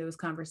having those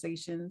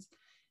conversations.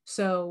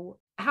 So,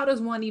 how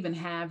does one even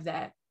have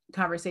that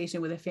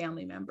conversation with a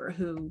family member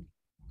who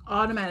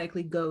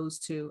automatically goes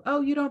to,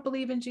 oh, you don't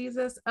believe in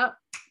Jesus? Up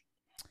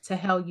to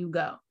hell you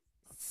go.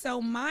 So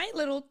my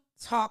little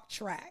talk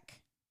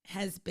track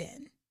has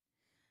been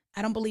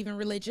I don't believe in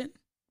religion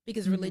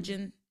because Mm-hmm.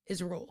 religion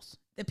is rules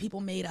that people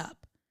made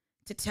up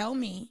to tell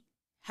me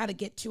how to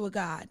get to a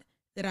God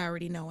that I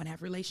already know and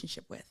have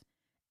relationship with.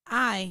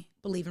 I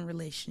believe in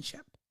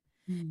relationship.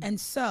 Mm-hmm. And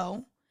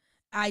so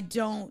I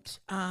don't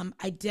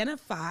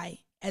identify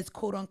as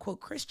quote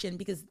unquote Christian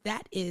because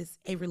that is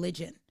a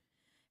religion.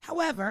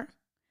 However,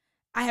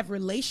 I have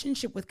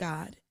relationship with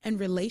God and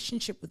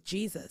relationship with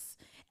Jesus.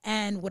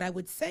 And what I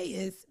would say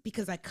is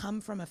because I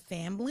come from a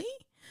family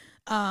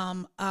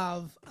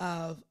of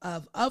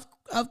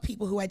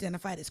people who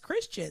identified as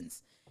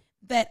Christians,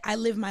 that I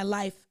live my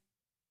life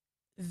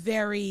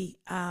very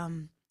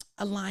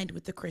aligned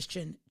with the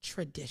Christian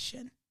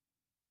tradition,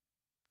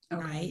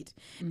 Okay. right?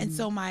 And Mm-hmm.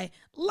 so my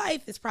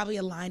life is probably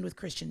aligned with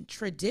Christian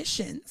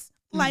traditions,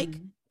 like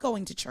Mm-hmm.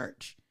 going to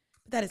church.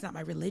 But that is not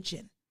my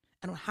religion.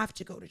 I don't have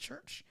to go to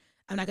church.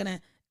 I'm not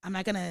gonna. I'm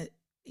not gonna.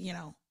 You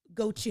know,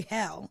 go to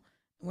hell.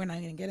 We're not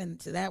gonna get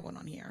into that one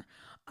on here.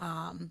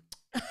 Um,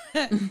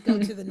 go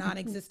to the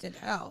non-existent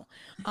hell.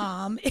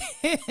 Um,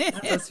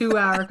 That's a 2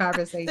 hour the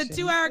conversation.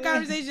 2 hour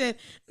conversation.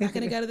 Not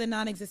gonna go to the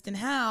non-existent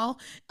hell.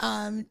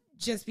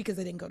 Just because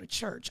I didn't go to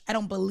church. I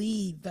don't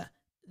believe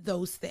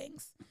those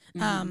things.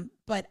 Mm-hmm.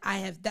 But I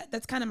have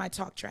that's kind of my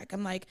talk track.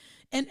 I'm like,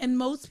 and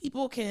most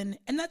people can,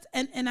 and that's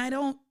and I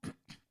don't.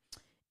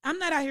 I'm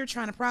not out here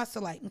trying to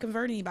proselyte and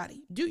convert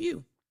anybody. Do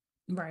you?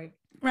 Right.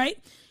 Right.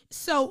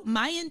 So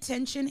my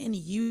intention in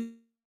you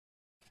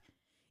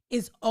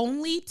is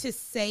only to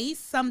say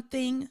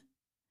something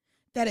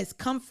that is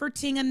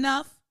comforting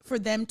enough for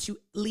them to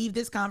leave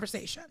this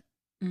conversation.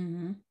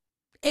 Mm-hmm.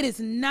 It is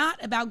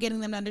not about getting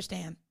them to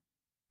understand.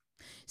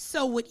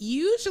 So, what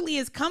usually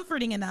is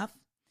comforting enough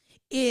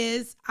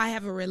is I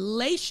have a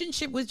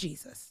relationship with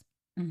Jesus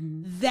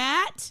Mm-hmm.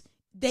 that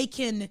they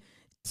can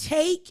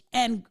take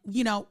and,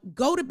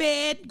 go to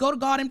bed, go to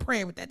God in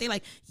prayer with that. They're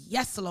like,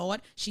 yes,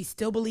 Lord, she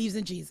still believes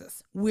in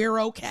Jesus. We're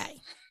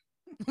okay.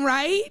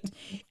 Right.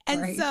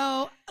 And Right.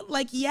 so,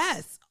 like,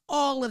 yes,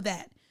 all of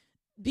that.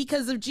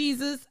 Because of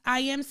Jesus, I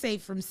am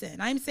safe from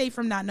sin. I'm safe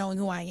from not knowing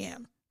who I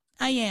am.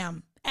 I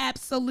am.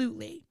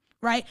 Absolutely.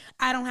 Right?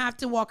 I don't have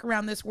to walk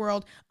around this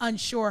world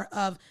unsure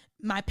of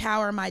my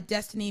power, my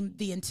destiny,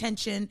 the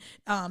intention,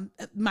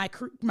 my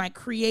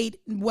create,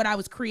 what I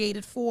was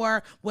created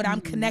for, what I'm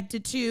Mm-hmm.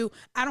 connected to.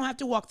 I don't have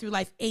to walk through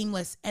life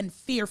aimless and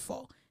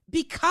fearful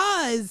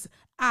because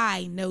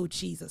I know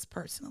Jesus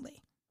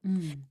personally.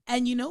 Mm.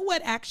 And you know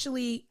what?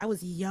 Actually, I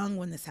was young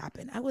when this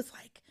happened. I was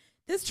like,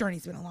 this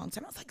journey's been a long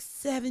time. I was like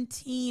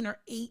 17 or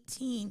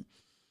 18,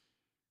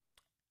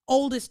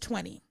 oldest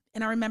 20.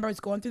 And I remember I was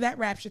going through that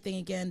rapture thing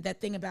again, that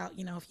thing about,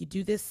 if you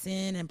do this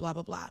sin and blah,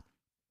 blah, blah.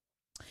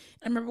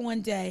 I remember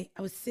one day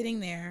I was sitting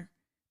there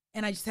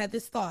and I just had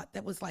this thought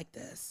that was like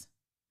this: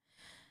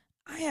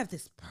 I have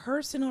this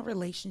personal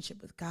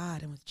relationship with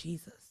God and with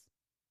Jesus.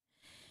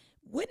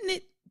 Wouldn't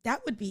it,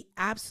 that would be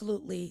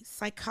absolutely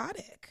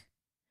psychotic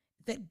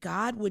that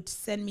God would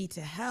send me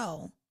to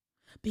hell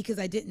because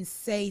I didn't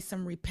say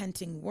some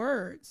repenting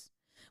words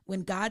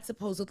when God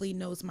supposedly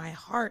knows my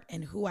heart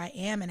and who I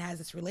am and has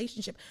this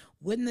relationship.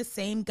 Wouldn't the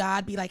same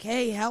God be like,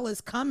 hey, hell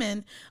is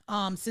coming?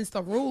 Since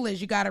the rule is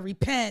you got to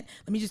repent,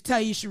 let me just tell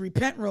you, you should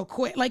repent real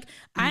quick. Like,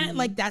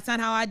 Mm-hmm. that's not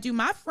how I do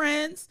my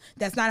friends.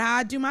 That's not how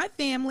I do my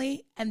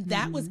family. And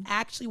that was Mm-hmm.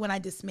 actually when I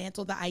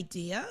dismantled the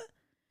idea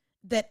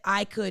that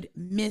I could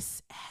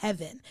miss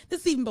heaven.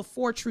 This is even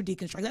before true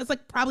deconstruction. That's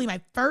like probably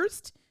my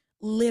first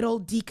little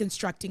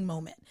deconstructing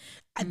moment.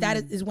 That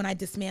Mm. is when I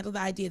dismantled the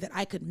idea that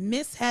I could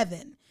miss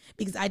heaven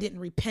because I didn't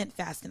repent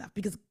fast enough,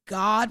 because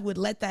God would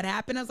let that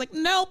happen. I was like,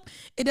 nope,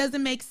 it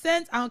doesn't make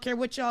sense. I don't care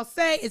what y'all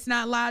say. It's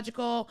not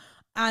logical.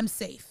 I'm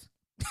safe.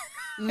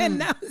 And Mm.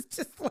 that was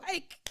just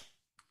like,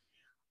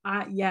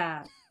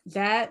 Yeah,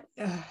 that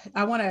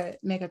I want to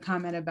make a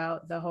comment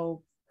about the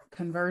whole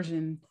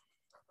conversion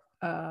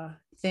uh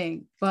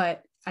thing,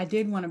 but I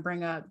did want to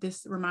bring up,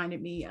 this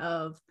reminded me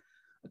of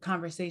a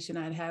conversation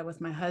I'd had with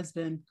my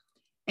husband,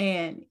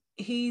 and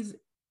he's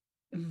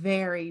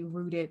very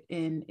rooted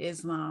in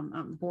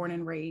Islam. Born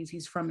and raised,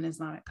 he's from an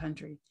Islamic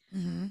country.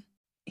 mm-hmm,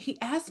 he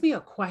asked me a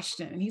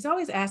question, and he's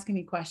always asking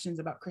me questions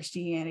about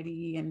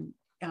Christianity and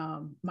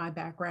my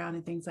background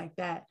and things like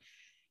that.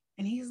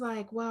 And he's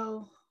like,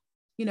 well,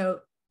 you know,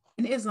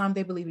 in Islam,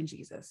 they believe in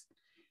Jesus.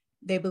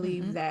 They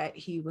believe Mm-hmm. that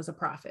he was a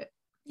prophet,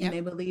 and Yep.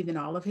 they believe in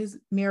all of his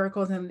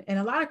miracles. And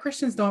a lot of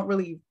Christians don't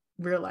really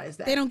realize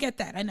They that. don't get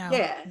that. I know.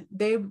 Yeah,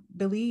 they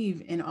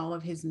believe in all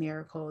of his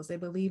miracles. They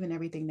believe in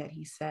everything that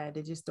he said.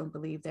 They just don't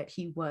believe that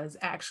he was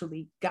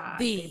actually God.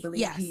 They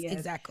believe Yes, he is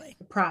exactly.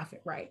 a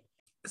prophet, right?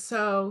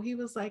 So he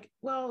was like,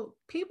 well,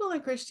 people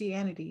in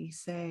Christianity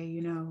say,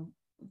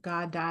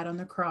 God died on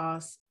the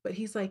cross, but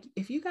he's like,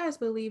 if you guys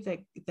believe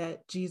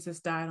that Jesus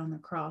died on the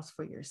cross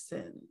for your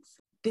sins,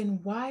 then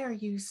why are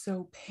you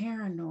so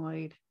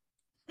paranoid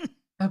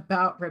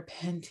about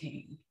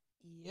repenting?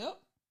 Yep.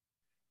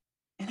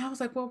 And I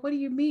was like, well, what do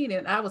you mean?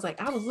 And I was like,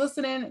 I was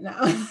listening,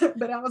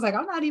 but I was like,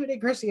 I'm not even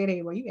in Christianity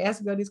anymore. You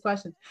ask me all these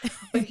questions.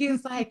 But he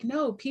was like,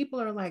 no, people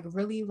are like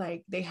really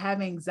like they have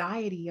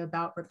anxiety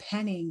about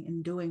repenting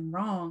and doing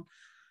wrong.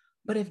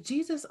 But if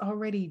Jesus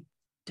already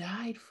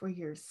died for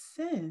your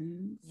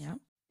sins, Yep.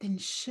 then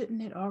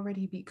shouldn't it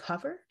already be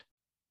covered?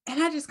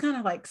 And I just kind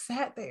of like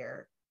sat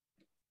there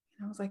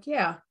and I was like,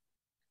 yeah,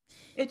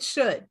 it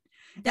should.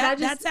 And I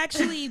just, That's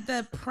actually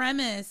the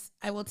premise,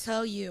 I will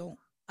tell you,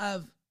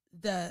 of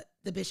the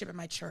bishop at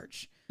my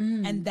church.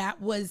 And mm,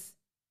 that was,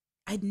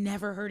 I'd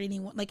never heard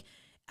anyone like,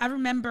 I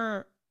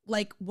remember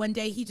like one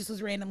day he just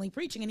was randomly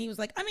preaching and he was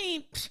like, I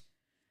mean,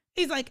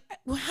 he's like,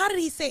 well, how did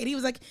he say it? He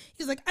was like,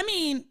 I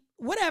mean,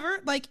 whatever.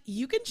 Like,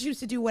 you can choose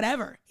to do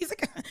whatever. He's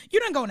like,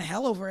 you're not going to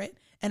hell over it.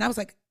 And I was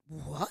like,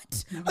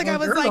 what? Like, I well,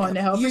 was you're like, going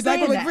to hell for he's like,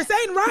 saying for that.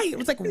 saying right. It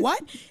was like, what?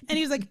 And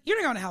he was like, you're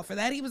not going to hell for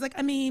that. He was like,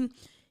 I mean,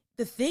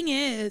 the thing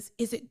is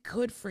it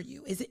good for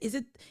you? Is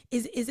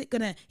it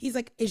gonna, he's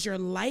like, is your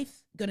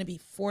life gonna be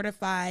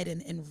fortified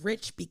and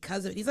enriched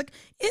because of it? He's like,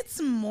 it's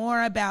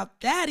more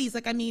about that. He's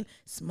like, I mean,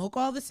 smoke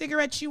all the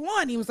cigarettes you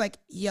want. He was like,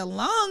 your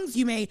lungs,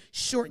 you may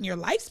shorten your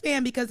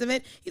lifespan because of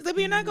it. He's like, but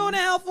you're not going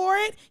Mm-hmm. to hell for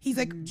it. He's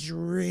like, Mm-hmm.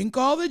 drink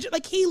all the,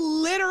 like, he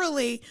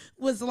literally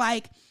was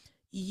like,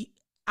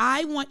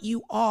 I want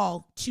you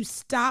all to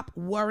stop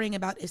worrying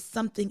about if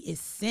something is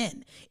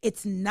sin.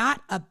 It's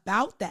not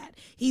about that.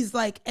 He's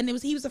like, and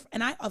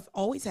and I've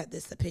always had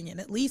this opinion,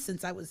 at least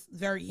since I was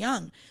very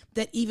young,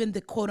 that even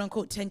the quote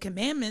unquote 10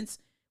 commandments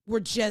were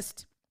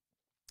just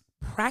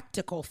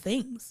practical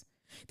things.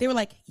 They were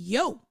like,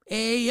 yo,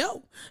 hey,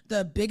 yo,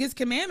 the biggest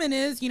commandment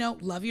is,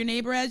 love your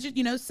neighbor as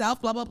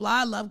self, blah, blah,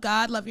 blah, love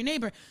God, love your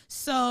neighbor.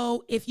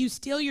 So if you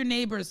steal your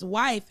neighbor's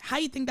wife, how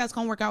do you think that's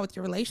going to work out with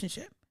your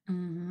relationship?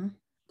 Mm-hmm.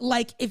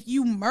 Like, if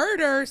you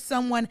murder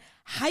someone,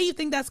 how do you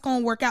think that's going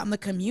to work out in the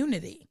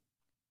community?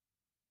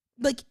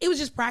 Like, it was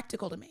just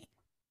practical to me.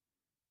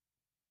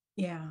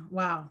 Yeah.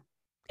 Wow.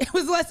 It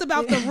was less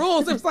about the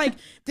rules. It was like,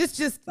 this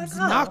just Like, is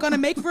not oh, going to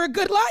make for a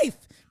good life.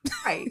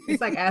 right.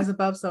 It's like as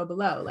above, so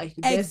below. Like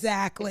this, if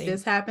Exactly.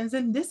 this happens,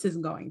 then this is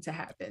going to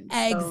happen.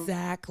 So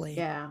Exactly.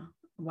 yeah.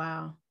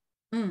 Wow.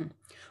 Mm.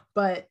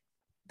 But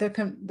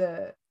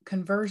the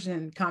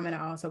conversion comment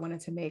I also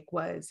wanted to make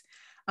was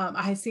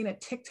I had seen a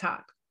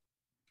TikTok,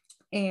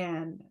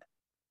 and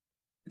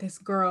this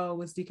girl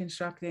was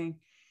deconstructing,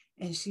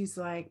 and she's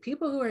like,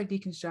 people who are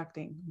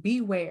deconstructing,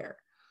 beware.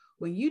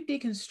 When you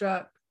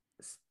deconstruct,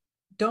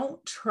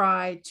 don't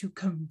try to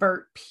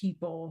convert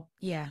people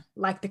Yeah.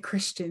 like the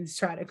Christians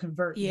try to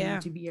convert you Yeah.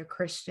 to be a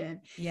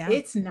Christian. Yeah.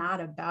 It's not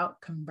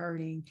about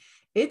converting,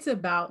 it's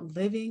about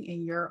living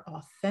in your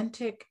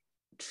authentic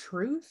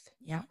truth,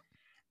 Yeah.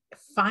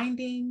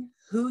 finding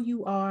who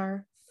you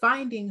are,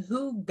 finding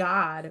who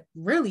God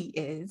really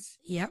is,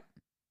 Yep.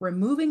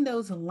 removing the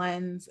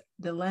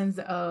lens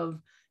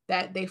of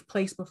that they've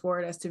placed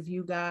before us to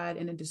view God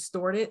in a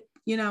distorted,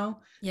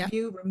 Yep.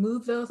 view.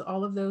 Remove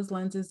all of those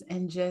lenses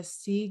and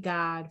just see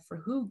God for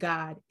who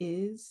God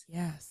is,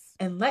 Yes.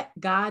 and let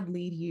God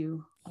lead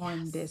you on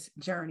Yes. this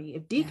journey.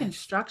 If Yes.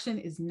 deconstruction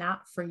is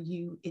not for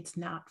you, it's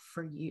not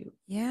for you.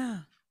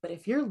 Yeah. But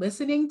if you're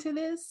listening to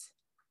this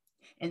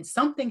and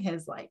something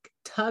has like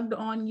tugged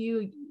on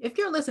you, if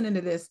you're listening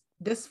to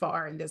this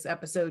far in this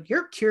episode,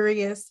 you're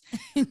curious,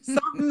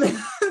 something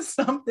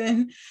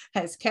something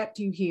has kept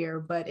you here.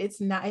 But it's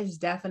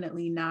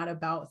definitely not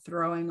about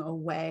throwing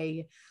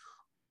away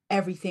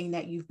everything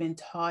that you've been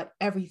taught,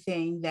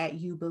 everything that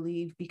you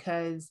believe,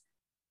 because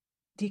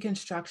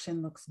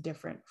deconstruction looks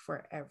different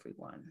for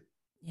everyone.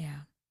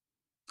 Yeah.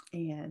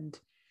 And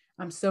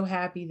I'm so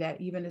happy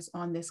that even as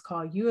on this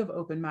call, you have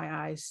opened my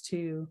eyes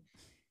to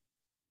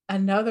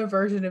another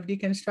version of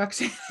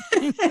deconstruction,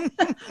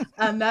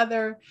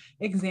 another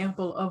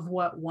example of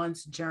what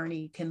one's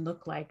journey can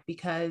look like.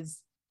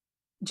 Because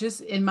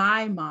just in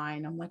my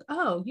mind, I'm like,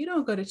 oh, you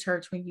don't go to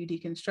church when you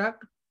deconstruct,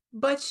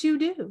 but you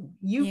do.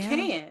 You Yeah.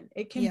 can.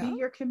 It can be Yeah.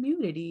 your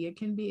community. It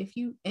can be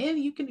and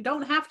you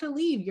don't have to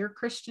leave your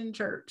Christian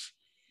church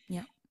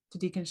Yeah. to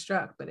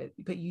deconstruct,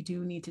 but you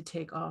do need to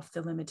take off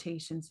the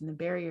limitations and the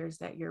barriers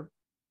that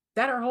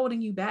are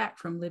holding you back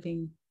from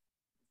living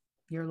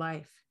your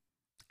life.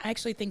 I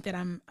actually think that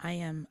I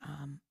am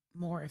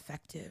more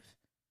effective.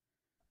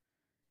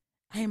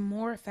 I am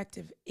more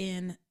effective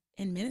in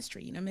in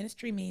ministry.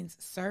 Ministry means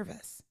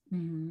service.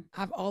 Mhm.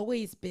 I've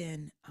always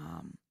been,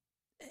 and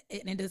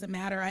it doesn't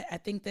matter. I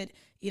think that,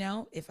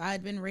 if I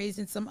had been raised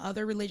in some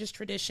other religious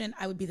tradition,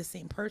 I would be the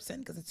same person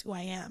because it's who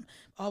I am.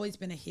 I've always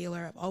been a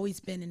healer. I've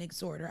always been an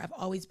exhorter. I've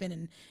always been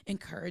an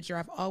encourager.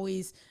 I've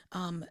always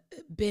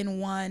been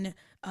one,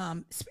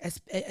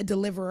 a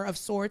deliverer of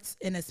sorts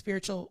in a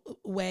spiritual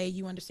way.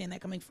 You understand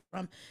that, coming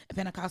from a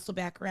Pentecostal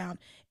background.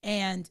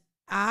 And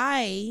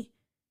I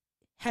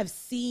have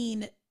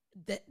seen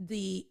that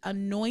the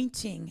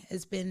anointing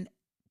has been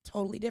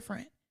totally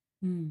different.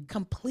 Mm.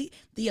 Complete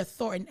the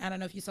authority. I don't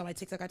know if you saw my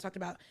TikTok. I talked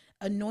about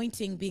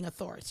anointing being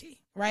authority,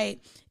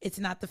 right? It's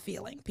not the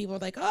feeling. People are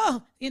like,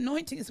 oh, the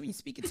anointing is when you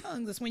speak in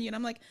tongues. That's when you, and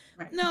I'm like,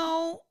 Right.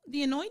 no,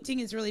 the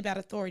anointing is really about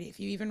authority. If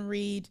you even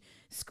read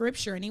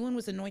scripture, anyone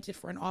was anointed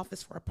for an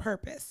office for a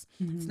purpose.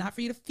 It's not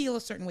for you to feel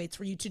a certain way. It's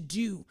for you to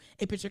do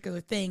a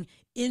particular thing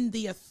in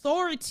the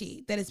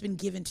authority that has been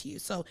given to you.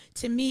 So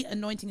to me,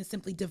 anointing is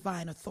simply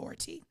divine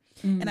authority.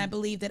 And I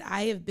believe that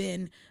I have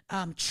been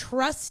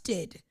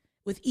trusted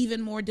with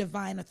even more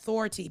divine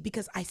authority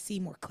because I see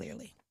more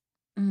clearly.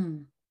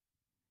 Mm.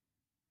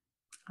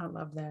 I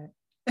love that.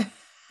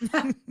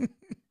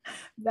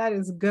 That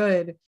is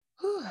good.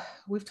 Whew.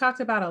 We've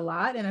talked about a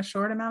lot in a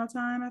short amount of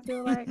time, I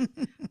feel like.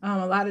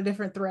 A lot of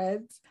different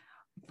threads.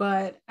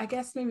 But I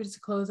guess maybe just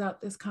to close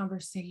out this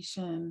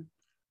conversation,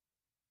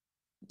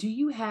 do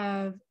you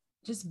have,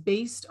 just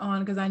based on,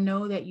 because I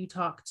know that you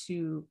talk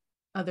to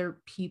other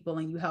people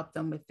and you help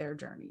them with their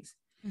journeys,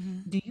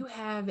 do you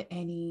have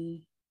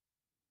any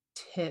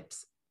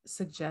tips,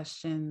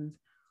 suggestions,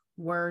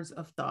 words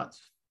of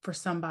thoughts for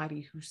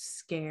somebody who's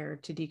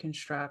scared to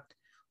deconstruct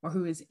or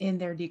who is in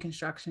their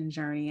deconstruction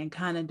journey and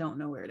kind of don't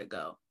know where to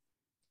go?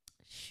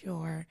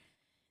 Sure.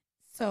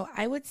 So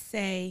I would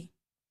say,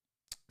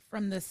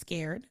 from the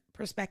scared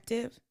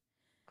perspective,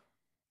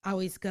 I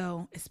always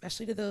go,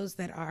 especially to those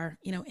that are,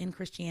 in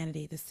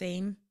Christianity, the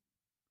same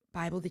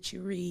Bible that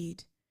you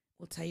read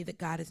will tell you that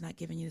God has not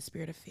given you the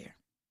spirit of fear,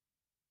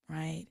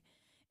 right?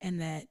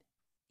 And that,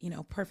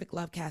 perfect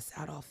love casts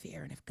out all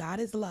fear. And if God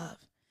is love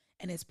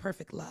and is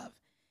perfect love,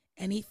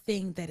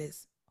 anything that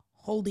is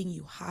holding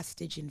you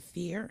hostage in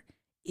fear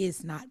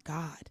is not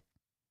God.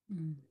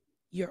 Mm.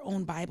 Your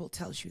own Bible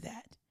tells you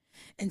that.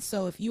 And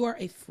so if you are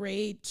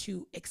afraid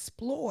to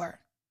explore,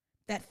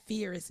 that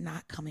fear is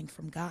not coming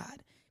from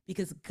God,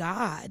 because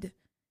God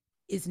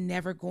is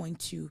never going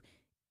to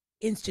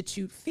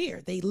institute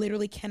fear. They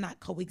literally cannot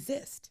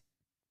coexist,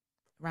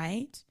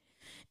 right?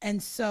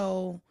 And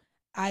so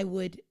I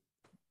would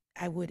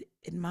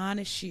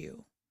admonish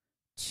you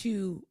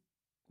to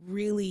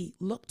really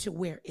look to,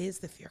 where is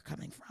the fear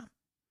coming from?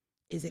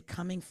 Is it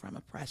coming from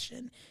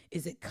oppression?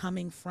 Is it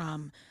coming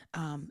from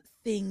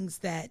things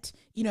that,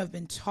 have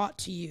been taught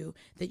to you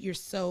that you're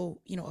so,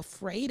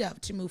 afraid of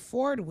to move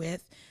forward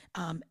with,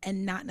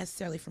 and not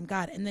necessarily from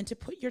God? And then to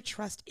put your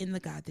trust in the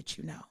God that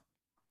you know.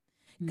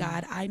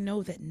 God, I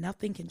know that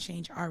nothing can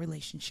change our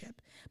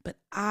relationship, but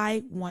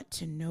I want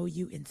to know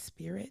you in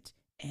spirit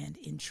and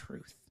in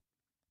truth.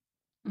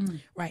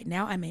 Right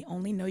now, I may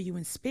only know you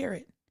in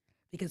spirit,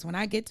 because when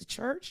I get to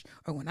church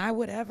or when I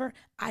whatever,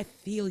 I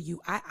feel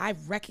you. I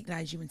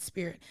recognize you in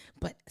spirit,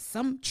 but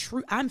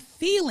I'm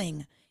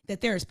feeling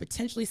that there is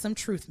potentially some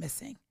truth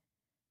missing.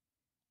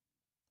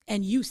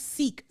 And you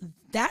seek,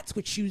 that's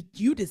what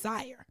you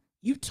desire.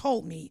 You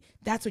told me,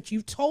 that's what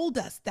you told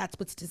us, that's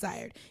what's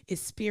desired,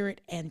 is spirit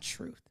and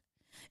truth.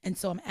 And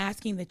so I'm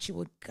asking that you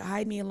would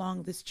guide me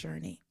along this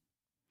journey.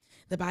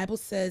 The Bible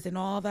says, in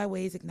all thy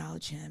ways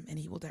acknowledge him, and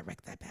he will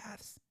direct thy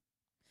paths.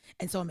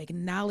 And so I'm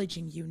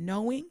acknowledging you,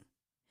 knowing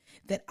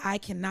that I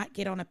cannot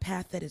get on a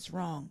path that is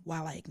wrong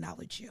while I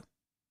acknowledge you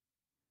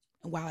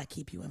and while I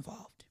keep you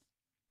involved.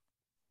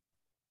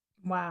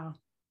 Wow.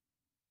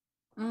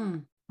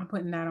 I'm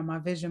putting that on my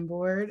vision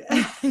board.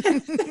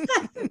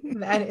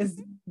 That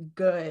is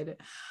good.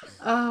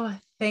 Oh,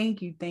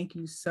 thank you. Thank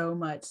you so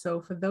much.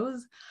 So for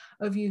those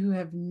of you who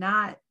have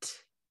not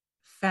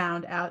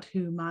found out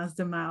who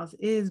Mazda Miles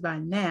is by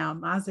now,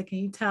 Mazda, can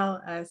you tell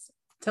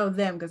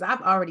them, because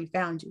I've already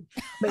found you,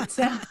 but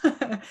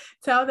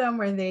tell them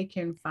where they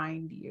can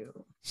find you.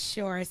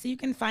 Sure. So you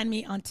can find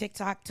me on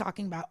TikTok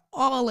talking about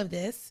all of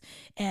this.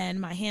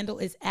 And my handle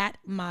is at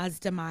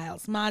Mazda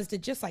Miles. Mazda,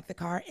 just like the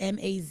car,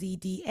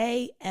 MAZDA-MILES.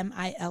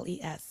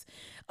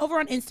 Over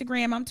on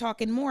Instagram, I'm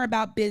talking more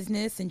about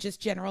business and just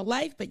general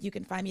life, but you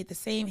can find me at the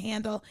same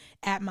handle,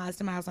 at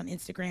Mazda Miles, on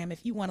Instagram,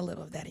 if you want a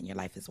little of that in your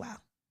life as well.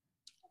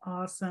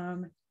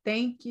 Awesome.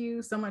 Thank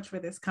you so much for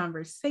this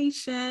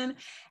conversation.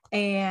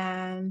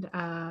 And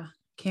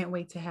can't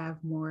wait to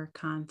have more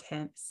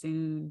content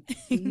soon.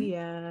 See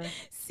ya.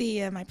 See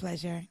ya. My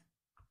pleasure.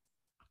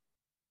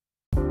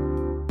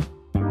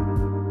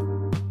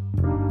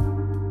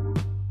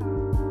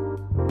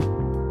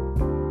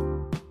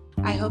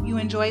 I hope you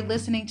enjoyed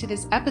listening to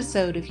this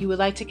episode. If you would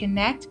like to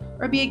connect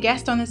or be a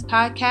guest on this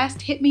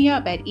podcast, hit me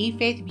up at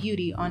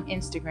eFaithBeauty on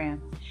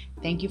Instagram.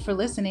 Thank you for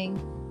listening.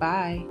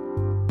 Bye.